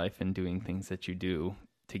living your life and doing things that you do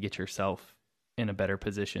to get yourself in a better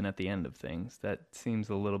position at the end of things, that seems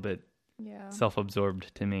a little bit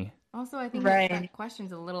self-absorbed to me. Also, I think that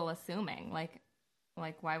question's a little assuming. Like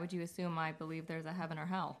why would you assume I believe there's a heaven or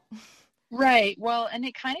hell? Right. Well, and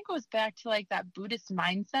it kind of goes back to like that Buddhist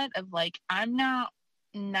mindset of like, I'm not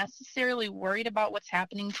necessarily worried about what's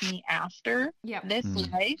happening to me after this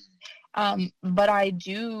life. But I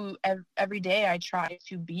do every day I try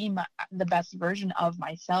to be the best version of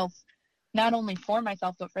myself, not only for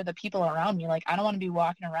myself, but for the people around me. Like, I don't want to be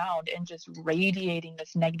walking around and just radiating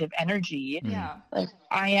this negative energy. Yeah. Like,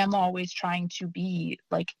 I am always trying to be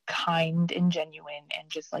like kind and genuine and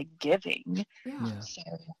just like giving. Yeah. So,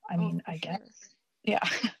 I mean, I guess. Yeah.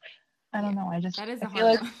 I don't know. That is a hard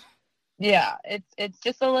like, one. Yeah. It's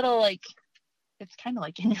just a little like, it's kind of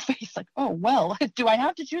like in your face, like, oh, well, do I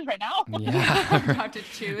have to choose right now? Yeah. I have to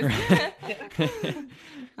choose.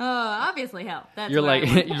 Obviously hell. That's you're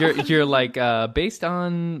like, you're like, based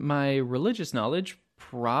on my religious knowledge,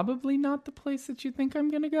 probably not the place that you think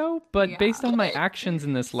I'm going to go. But Yeah. based on my actions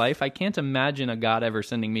in this life, I can't imagine a God ever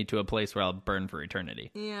sending me to a place where I'll burn for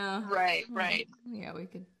eternity. Yeah. Right. Yeah, we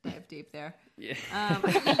could dive deep there. Yeah.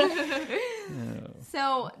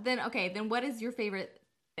 So then, okay, then what is your favorite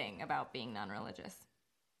thing about being non-religious?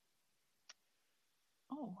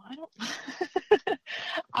 Oh, I don't.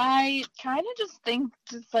 I kind of just think,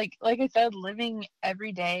 just like I said, living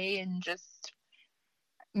every day and just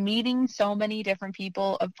meeting so many different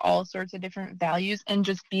people of all sorts of different values, and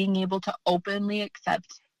just being able to openly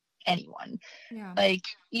accept anyone. Yeah. Like,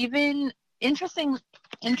 even interestingly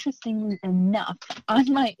enough,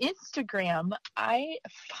 on my Instagram, I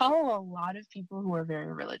follow a lot of people who are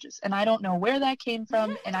very religious, and I don't know where that came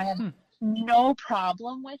from, and I have no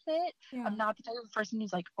problem with it. Yeah. I'm not the type of person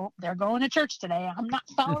who's like, oh, they're going to church today, I'm not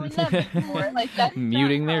following them anymore. Like, that's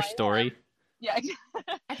muting not their how I am. story. Yeah.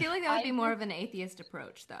 I feel like that would be more of an atheist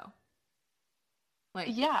approach, though. Like,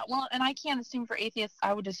 Yeah, well, and I can't assume for atheists.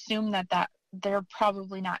 I would assume that they're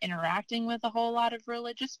probably not interacting with a whole lot of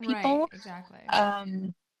religious people. right, exactly.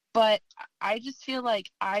 But I just feel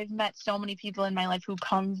like I've met so many people in my life who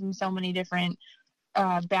come from so many different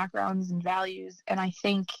backgrounds and values, and I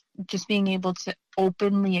think just being able to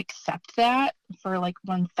openly accept that for like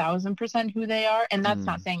 1000% who they are, and that's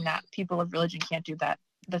not saying that people of religion can't do that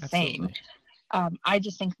the same. I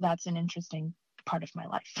just think that's an interesting part of my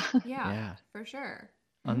life. Yeah, for sure.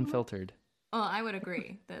 Unfiltered. Well, I would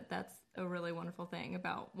agree that that's a really wonderful thing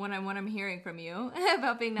about what I'm hearing from you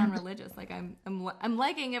about being non-religious. Like I'm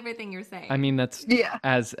liking everything you're saying. I mean, that's Yeah.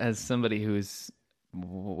 as somebody who's,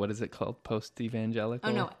 what is it called? Post-evangelical?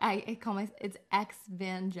 Oh no, I call it's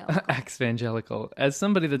ex-evangelical. Ex-evangelical. As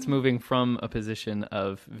somebody that's moving from a position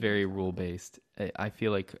of very rule-based, I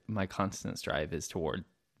feel like my constant strive is toward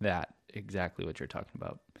that, exactly what you're talking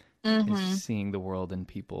about. Is seeing the world and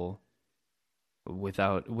people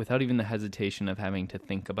without even the hesitation of having to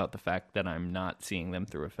think about the fact that I'm not seeing them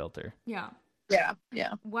through a filter. Yeah.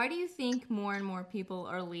 Why do you think more and more people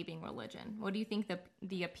are leaving religion? What do you think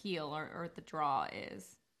the appeal or the draw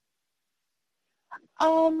is?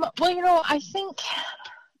 Well, I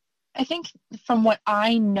think from what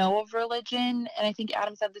I know of religion, and I think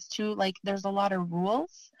Adam said this too, like, there's a lot of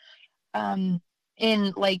rules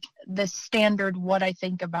in like the standard, what I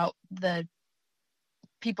think about the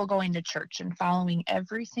people going to church and following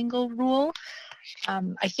every single rule.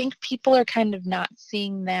 I think people are kind of not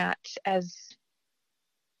seeing that as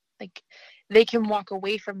like they can walk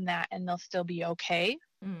away from that and they'll still be okay.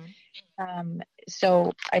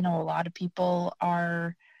 So I know a lot of people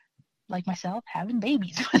are like myself, having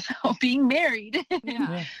babies without being married.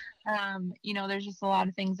 Yeah. There's just a lot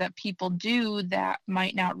of things that people do that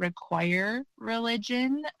might not require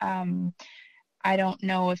religion. I don't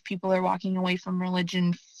know if people are walking away from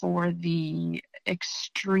religion for the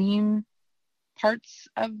extreme parts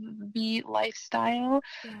of the lifestyle.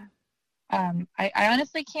 Yeah. I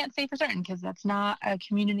honestly can't say for certain, because that's not a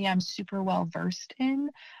community I'm super well versed in.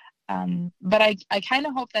 But I kind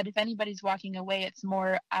of hope that if anybody's walking away, it's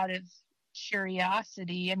more out of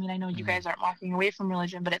curiosity. I mean, I know you guys aren't walking away from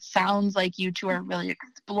religion, but it sounds like you two are really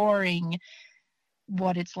exploring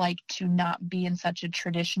what it's like to not be in such a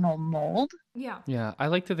traditional mold. Yeah, I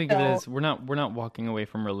like to think of it as we're not walking away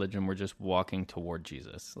from religion, we're just walking toward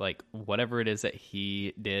Jesus. Like, whatever it is that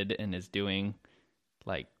he did and is doing,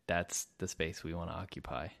 like, that's the space we want to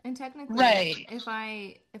occupy. And technically, right, if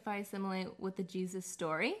I assimilate with the Jesus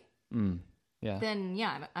story, yeah, then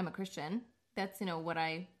yeah, I'm a Christian. That's what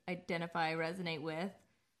I identify, resonate with.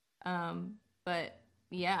 But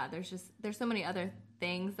yeah, there's so many other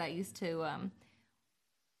things that used to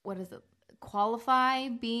what is it, qualify,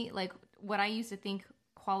 be like what I used to think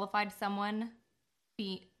qualified someone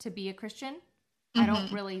to be a Christian. I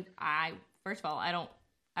don't really, first of all, I don't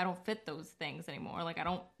fit those things anymore. Like,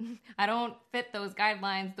 I don't fit those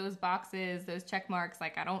guidelines, those boxes, those check marks.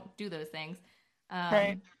 Like, I don't do those things.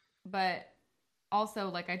 Right. But also,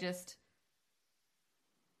 like, I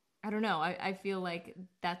don't know. I feel like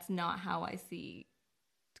that's not how I see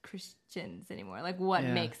Christians anymore. Like, what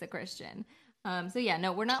makes a Christian? So yeah,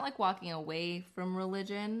 no, we're not like walking away from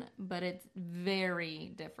religion, but it's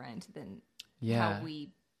very different than how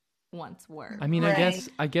we once were. I mean, right.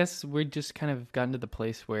 I guess we're just kind of gotten to the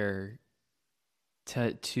place where,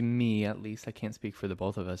 to me at least, I can't speak for the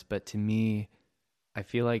both of us, but to me, I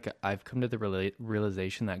feel like I've come to the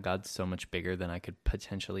realization that God's so much bigger than I could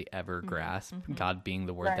potentially ever grasp. God being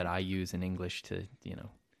the word that I use in English to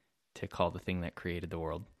call the thing that created the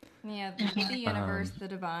world. Yeah, the universe, the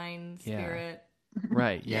divine spirit.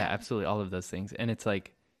 Right, yeah, absolutely, all of those things. And it's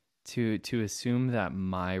like, to assume that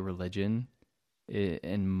my religion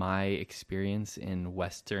in my experience in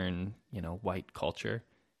Western, white culture,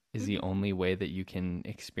 is the only way that you can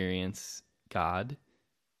experience God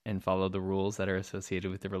and follow the rules that are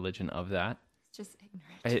associated with the religion of that. It's just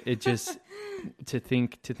ignorant. It just to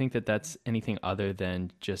think that that's anything other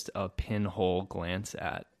than just a pinhole glance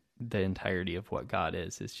at the entirety of what God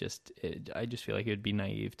is just I just feel like it would be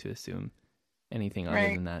naive to assume anything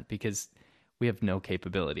other than that, because we have no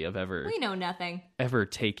capability of we know nothing, ever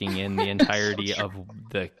taking in the entirety of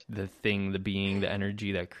the thing, the being, the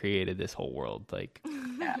energy that created this whole world. Like,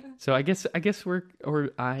 so I guess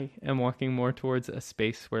I am walking more towards a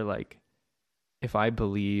space where, like, if I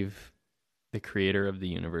believe the creator of the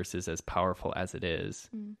universe is as powerful as it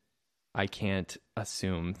is, I can't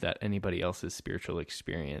assume that anybody else's spiritual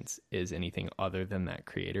experience is anything other than that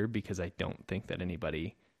creator, because I don't think that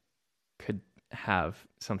anybody could have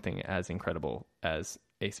something as incredible as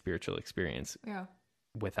a spiritual experience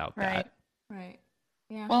without that. Right.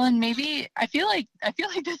 Yeah. Well, and maybe I feel like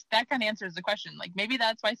that kind of answers the question. Like, maybe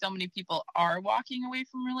that's why so many people are walking away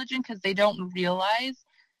from religion, because they don't realize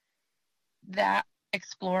that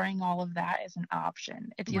exploring all of that is an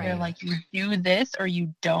option. It's either like you do this or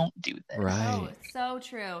you don't do this. Right. Oh, so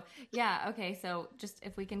true. Yeah. Okay. So just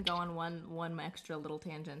if we can go on one extra little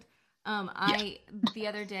tangent. The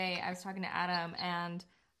other day I was talking to Adam, and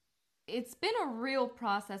it's been a real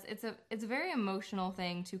process. It's a very emotional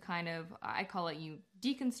thing to kind of, I call it, you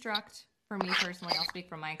deconstruct. For me personally, I'll speak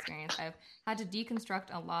from my experience. I've had to deconstruct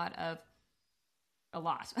a lot of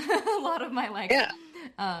my like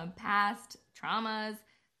past traumas,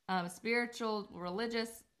 spiritual,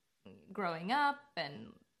 religious, growing up, and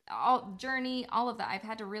all of that. I've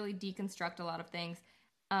had to really deconstruct a lot of things,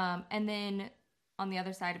 and then on the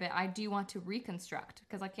other side of it, I do want to reconstruct,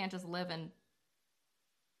 because I can't just live in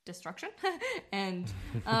destruction and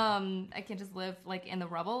I can't just live like in the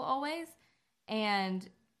rubble always. And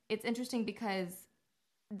it's interesting because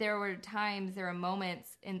there were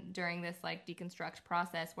moments during this like deconstruct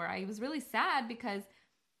process where I was really sad, because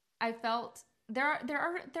I felt there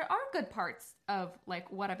are good parts of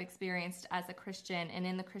like what I've experienced as a Christian and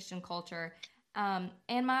in the Christian culture, and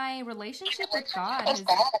my relationship with God has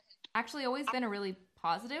actually always been a really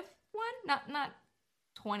positive one. Not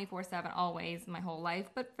 24/7 always my whole life,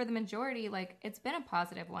 but for the majority, like, it's been a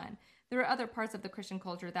positive one. There are other parts of the Christian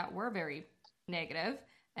culture that were very negative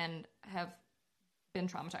and have been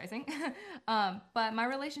traumatizing. But my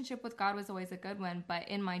relationship with God was always a good one. But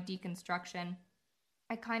in my deconstruction,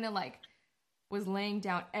 I kind of like was laying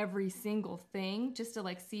down every single thing just to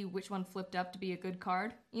like see which one flipped up to be a good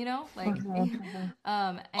card, like,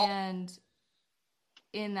 and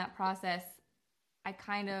in that process, I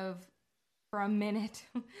kind of, for a minute,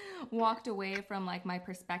 walked away from like my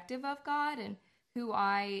perspective of God and who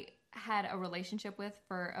I had a relationship with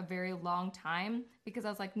for a very long time, because I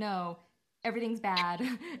was like, no, everything's bad,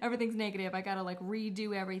 everything's negative, I gotta like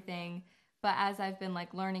redo everything. But as I've been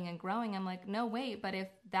like learning and growing, I'm like, no, wait, but if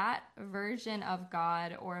that version of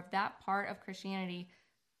God or if that part of Christianity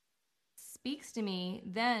speaks to me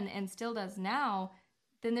then and still does now,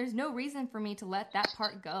 then there's no reason for me to let that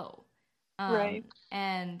part go. Right.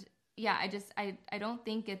 And yeah, I don't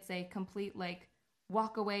think it's a complete like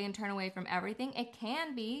walk away and turn away from everything. It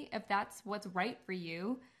can be if that's what's right for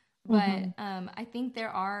you. But I think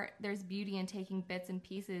there's beauty in taking bits and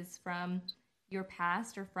pieces from your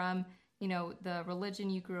past or from, the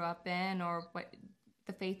religion you grew up in, or what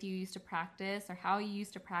the faith you used to practice or how you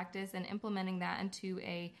used to practice, and implementing that into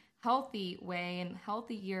a healthy way and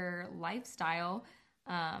healthier lifestyle.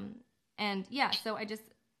 And yeah, so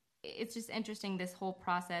it's just interesting, this whole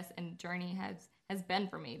process and journey has been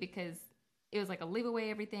for me, because it was like a leave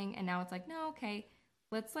away everything, and now it's like, no, okay,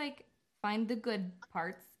 let's like find the good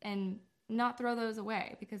parts and not throw those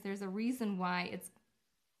away, because there's a reason why it's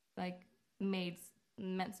like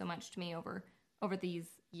meant so much to me over these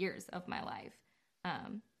years of my life.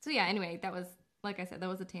 So yeah, anyway, that was, like I said, that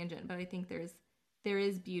was a tangent, but I think there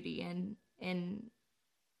is beauty in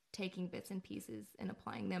taking bits and pieces and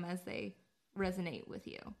applying them as they resonate with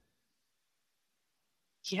you.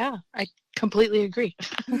 Yeah, I completely agree.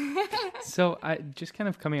 So I just kind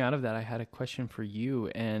of coming out of that, I had a question for you,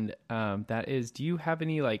 and that is, do you have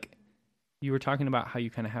any, like, you were talking about how you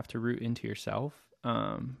kind of have to root into yourself,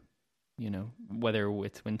 whether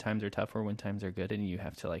it's when times are tough or when times are good, and you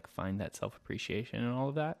have to like find that self-appreciation and all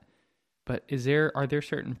of that. But are there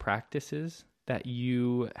certain practices that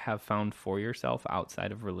you have found for yourself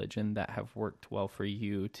outside of religion that have worked well for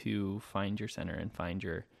you to find your center and find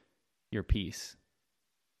your peace?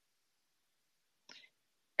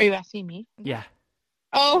 Are you asking me? Yeah.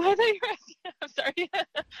 Oh, I thought you were asking. I'm sorry.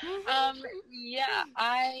 Yeah,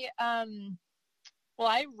 well,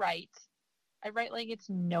 I write like it's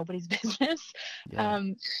nobody's business. Yeah.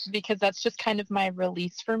 Because that's just kind of my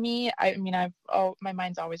release for me. I mean, my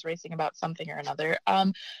mind's always racing about something or another.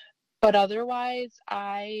 But otherwise,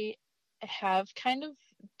 I have kind of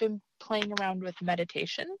been playing around with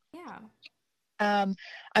meditation. Yeah.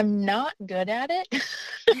 I'm not good at it,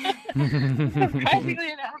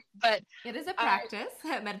 surprisingly enough, but it is a practice.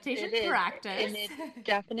 Meditation practice. And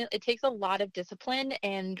it takes a lot of discipline,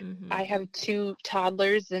 and Mm-hmm. I have 2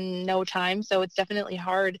 toddlers and no time, so it's definitely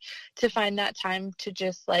hard to find that time to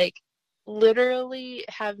just like literally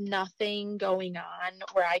have nothing going on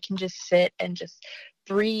where I can just sit and just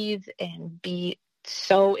breathe and be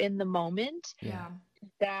so in the moment. Yeah.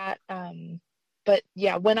 That but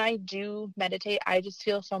yeah, when I do meditate, I just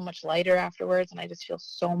feel so much lighter afterwards, and I just feel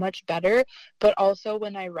so much better. But also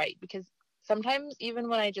when I write, because sometimes even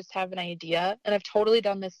when I just have an idea, and I've totally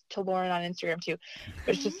done this to Lauren on Instagram too,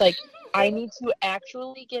 but it's just like I need to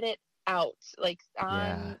actually get it out, like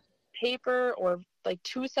on paper or like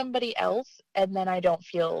to somebody else, and then I don't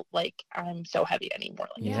feel like I'm so heavy anymore.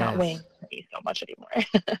 Like it's not weighing me so much anymore.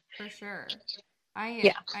 For sure.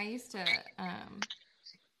 I used to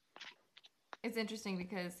it's interesting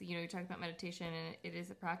because, you know, you talk about meditation and it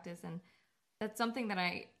is a practice, and that's something that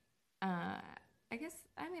I guess,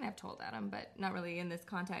 I mean, I've told Adam, but not really in this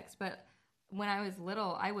context, but when I was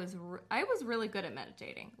little, I was really good at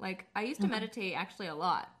meditating. Like, I used to meditate actually a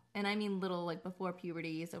lot, and I mean little, like before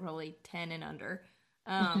puberty, so probably 10 and under.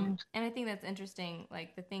 And I think that's interesting,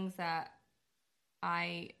 like the things that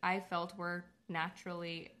I felt were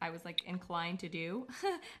naturally, I was like inclined to do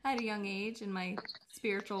at a young age in my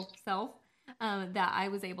spiritual self. That I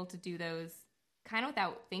was able to do those kind of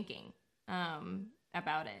without thinking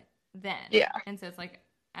about it then. Yeah. And so it's like,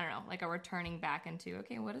 I don't know, like a returning back into,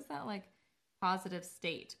 okay, what is that like positive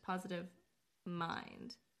state, positive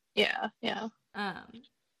mind? Yeah, yeah.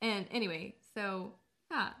 And anyway, so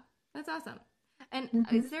yeah, that's awesome. And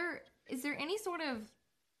is there any sort of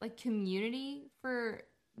like community for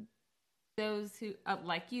those who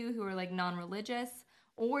like you who are like non-religious?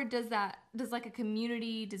 Or does like a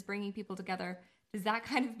community, does bringing people together, does that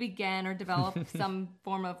kind of begin or develop some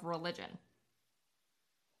form of religion?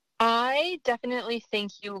 I definitely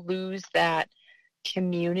think you lose that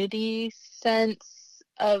community sense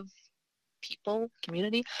of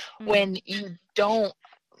community, when you don't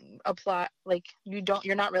apply, like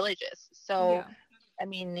you're not religious. So, I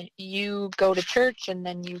mean, you go to church and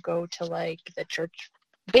then you go to like the church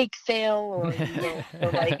bake sale, or you go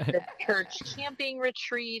for like the church camping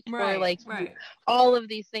retreat, or like all of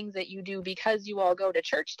these things that you do because you all go to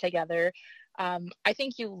church together. I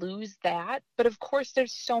think you lose that, but of course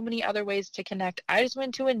there's so many other ways to connect. I just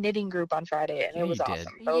went to a knitting group on Friday and it was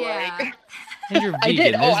awesome. So like, and you're vegan. I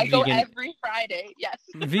did. I go every Friday. Yes.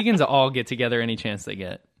 Vegans all get together any chance they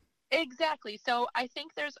get. Exactly. So I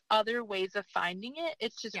think there's other ways of finding it.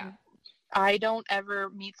 It's just I don't ever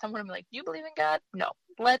meet someone and be like, "You believe in God?" No.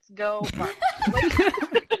 Let's go.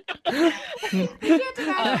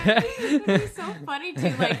 It'd be so funny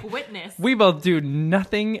to like witness. We both do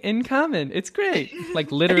nothing in common. It's great.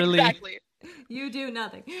 Like literally. Exactly. You do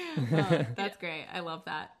nothing. That's great. I love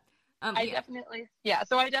that. I definitely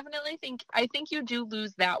think you do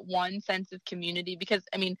lose that one sense of community, because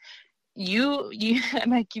I mean, you I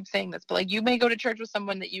might keep saying this, but like you may go to church with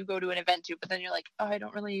someone that you go to an event to, but then you're like, oh, I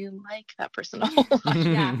don't really like that person a whole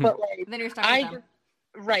lot. But like, and then you're stuck with them.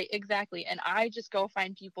 Right, exactly. And I just go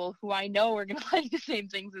find people who I know are going to like the same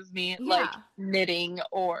things as me, like knitting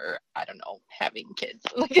or, I don't know, having kids.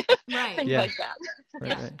 Like, things like that.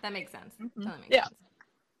 Right. That makes sense. Totally makes sense.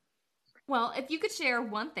 Well, if you could share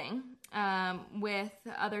one thing with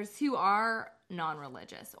others who are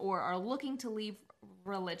non-religious or are looking to leave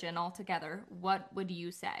religion altogether, what would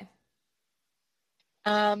you say?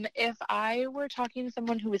 If I were talking to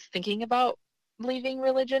someone who was thinking about leaving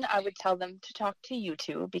religion, I would tell them to talk to you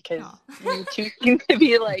two, because you two seem to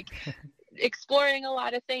be like exploring a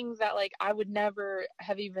lot of things that like I would never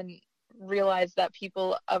have even realized that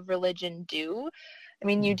people of religion do. I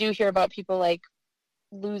mean, you do hear about people like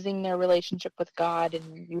losing their relationship with God,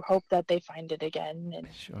 and you hope that they find it again, and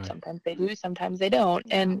sometimes they do, sometimes they don't.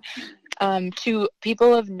 And to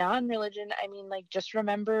people of non-religion, I mean, like, just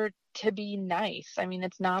remember to be nice. I mean,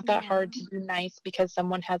 it's not that hard to be nice because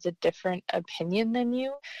someone has a different opinion than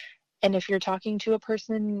you. And if you're talking to a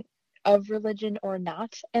person of religion or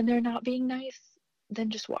not and they're not being nice, then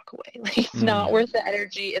just walk away. Like, it's not worth the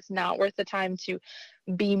energy. It's not worth the time to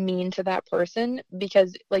be mean to that person,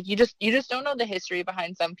 because like you just don't know the history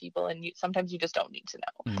behind some people, and sometimes you just don't need to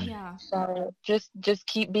know. Yeah. So just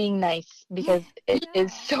keep being nice, because it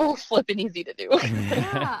is so flippin' easy to do.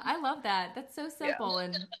 Yeah, I love that. That's so simple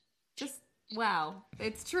and just wow.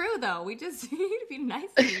 It's true though. We just need to be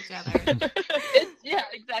nice to each other. Yeah,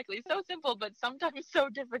 exactly. So simple, but sometimes so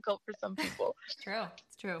difficult for some people. It's true.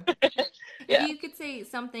 It's true. Yeah. If you could say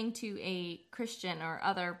something to a Christian or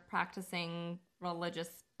other practicing religious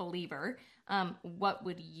believer, what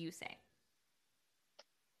would you say?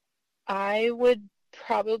 I would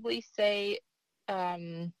probably say,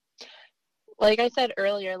 like I said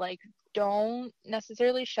earlier, like, don't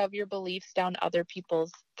necessarily shove your beliefs down other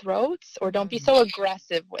people's throats, or don't be so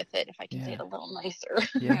aggressive with it, if I can say it a little nicer.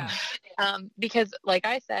 Yeah. Because like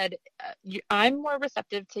I said, I'm more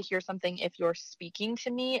receptive to hear something if you're speaking to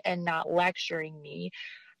me and not lecturing me.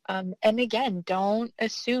 And again, don't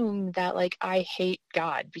assume that like I hate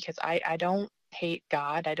God, because I don't hate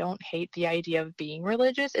God. I don't hate the idea of being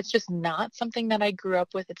religious. It's just not something that I grew up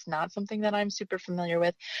with. It's not something that I'm super familiar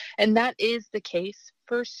with. And that is the case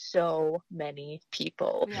for so many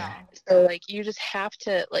people. Yeah. So like, you just have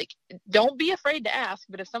to, like, don't be afraid to ask,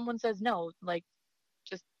 but if someone says no, like,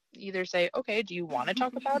 just either say, okay, do you want to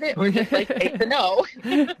talk about it? Or just like take the no.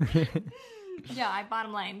 Yeah,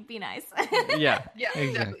 bottom line, be nice. Yeah, Yeah,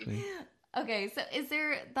 exactly. Okay, so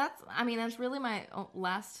that's really my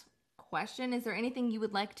last question. Is there anything you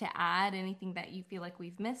would like to add? Anything that you feel like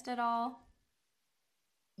we've missed at all?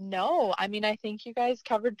 No, I mean, I think you guys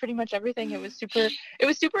covered pretty much everything. It was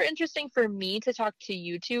super interesting for me to talk to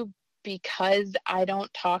you two, because I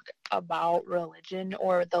don't talk about religion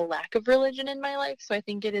or the lack of religion in my life. So I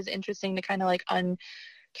think it is interesting to kind of like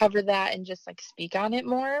uncover that and just like speak on it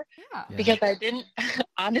more. Yeah. Because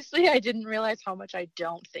honestly, I didn't realize how much I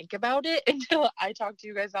don't think about it until I talked to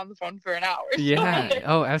you guys on the phone for an hour. Yeah.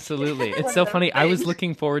 Oh, absolutely. It's so funny. I was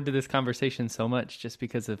looking forward to this conversation so much, just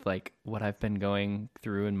because of like what I've been going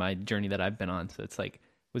through in my journey that I've been on. So it's like,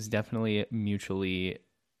 was definitely mutually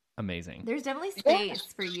amazing. There's definitely space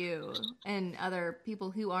for you and other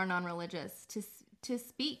people who are non-religious to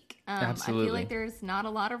speak. Absolutely. I feel like there's not a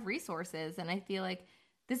lot of resources, and I feel like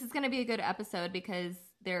this is going to be a good episode because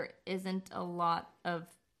there isn't a lot of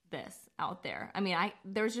this out there. I mean,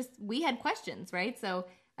 we had questions, right? So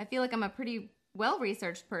I feel like I'm a pretty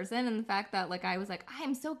well-researched person, and the fact that like I was like, I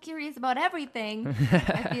am so curious about everything,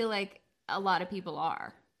 I feel like a lot of people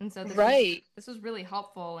are. And so this was really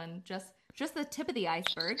helpful, and just the tip of the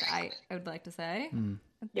iceberg, I would like to say.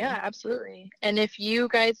 Yeah, absolutely. And if you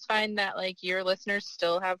guys find that like your listeners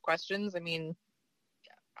still have questions, I mean,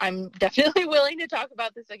 I'm definitely willing to talk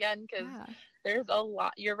about this again, because there's a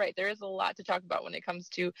lot. You're right. There is a lot to talk about when it comes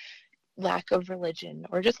to lack of religion,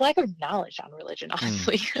 or just lack of knowledge on religion,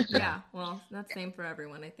 honestly. Yeah, well, that's same for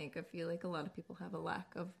everyone, I think. I feel like a lot of people have a lack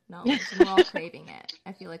of knowledge, and we're all craving it.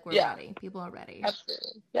 I feel like we're ready. People are ready.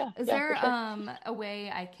 Absolutely. Yeah. Is there a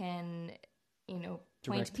way I can, point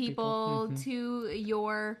Direct people to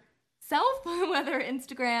yourself, whether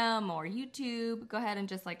Instagram or YouTube? Go ahead and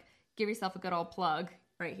just like give yourself a good old plug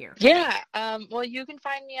right here. Yeah. Well, you can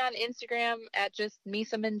find me on Instagram at just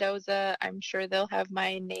Misa Mendoza. I'm sure they'll have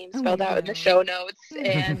my name spelled out in the show notes.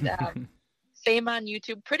 And same on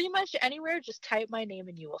YouTube. Pretty much anywhere, just type my name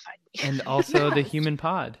and you will find me. And also the Human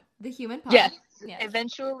Pod. The Human Pod. Yes.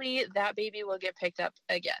 Eventually, that baby will get picked up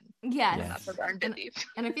again. Yes. Not so darn busy.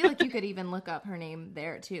 And I feel like you could even look up her name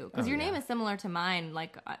there too, because your name is similar to mine.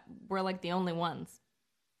 Like we're like the only ones.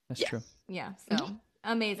 That's true. Yeah. So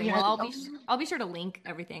amazing. Well, I'll be sure to link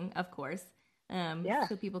everything, of course.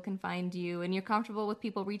 So people can find you, and you're comfortable with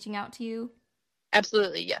people reaching out to you.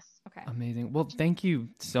 Absolutely. Yes. Okay. Amazing. Well, thank you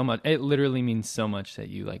so much. It literally means so much that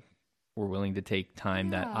you like were willing to take time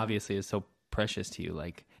that obviously is so precious to you,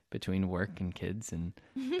 like between work and kids and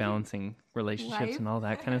balancing relationships and all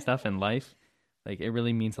that kind of stuff and life. Like it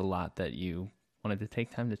really means a lot that you wanted to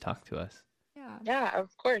take time to talk to us. Yeah,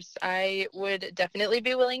 of course. I would definitely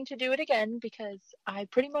be willing to do it again, because I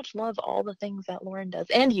pretty much love all the things that Lauren does.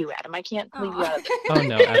 And you, Adam. I can't leave you out of this. Oh,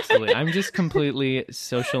 no, absolutely. I'm just completely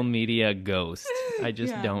social media ghost. I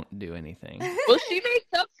just don't do anything. Well, she makes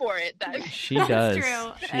up for it then. She does.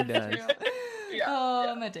 True. She does. True.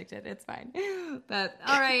 I'm addicted. It's fine. But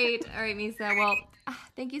all right, Misa. Well,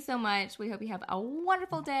 thank you so much. We hope you have a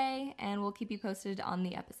wonderful day, and we'll keep you posted on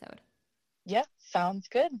the episode. Yeah, sounds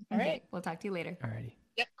good. All right. We'll talk to you later. Alrighty.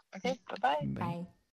 Yep. Okay. Bye-bye. Bye.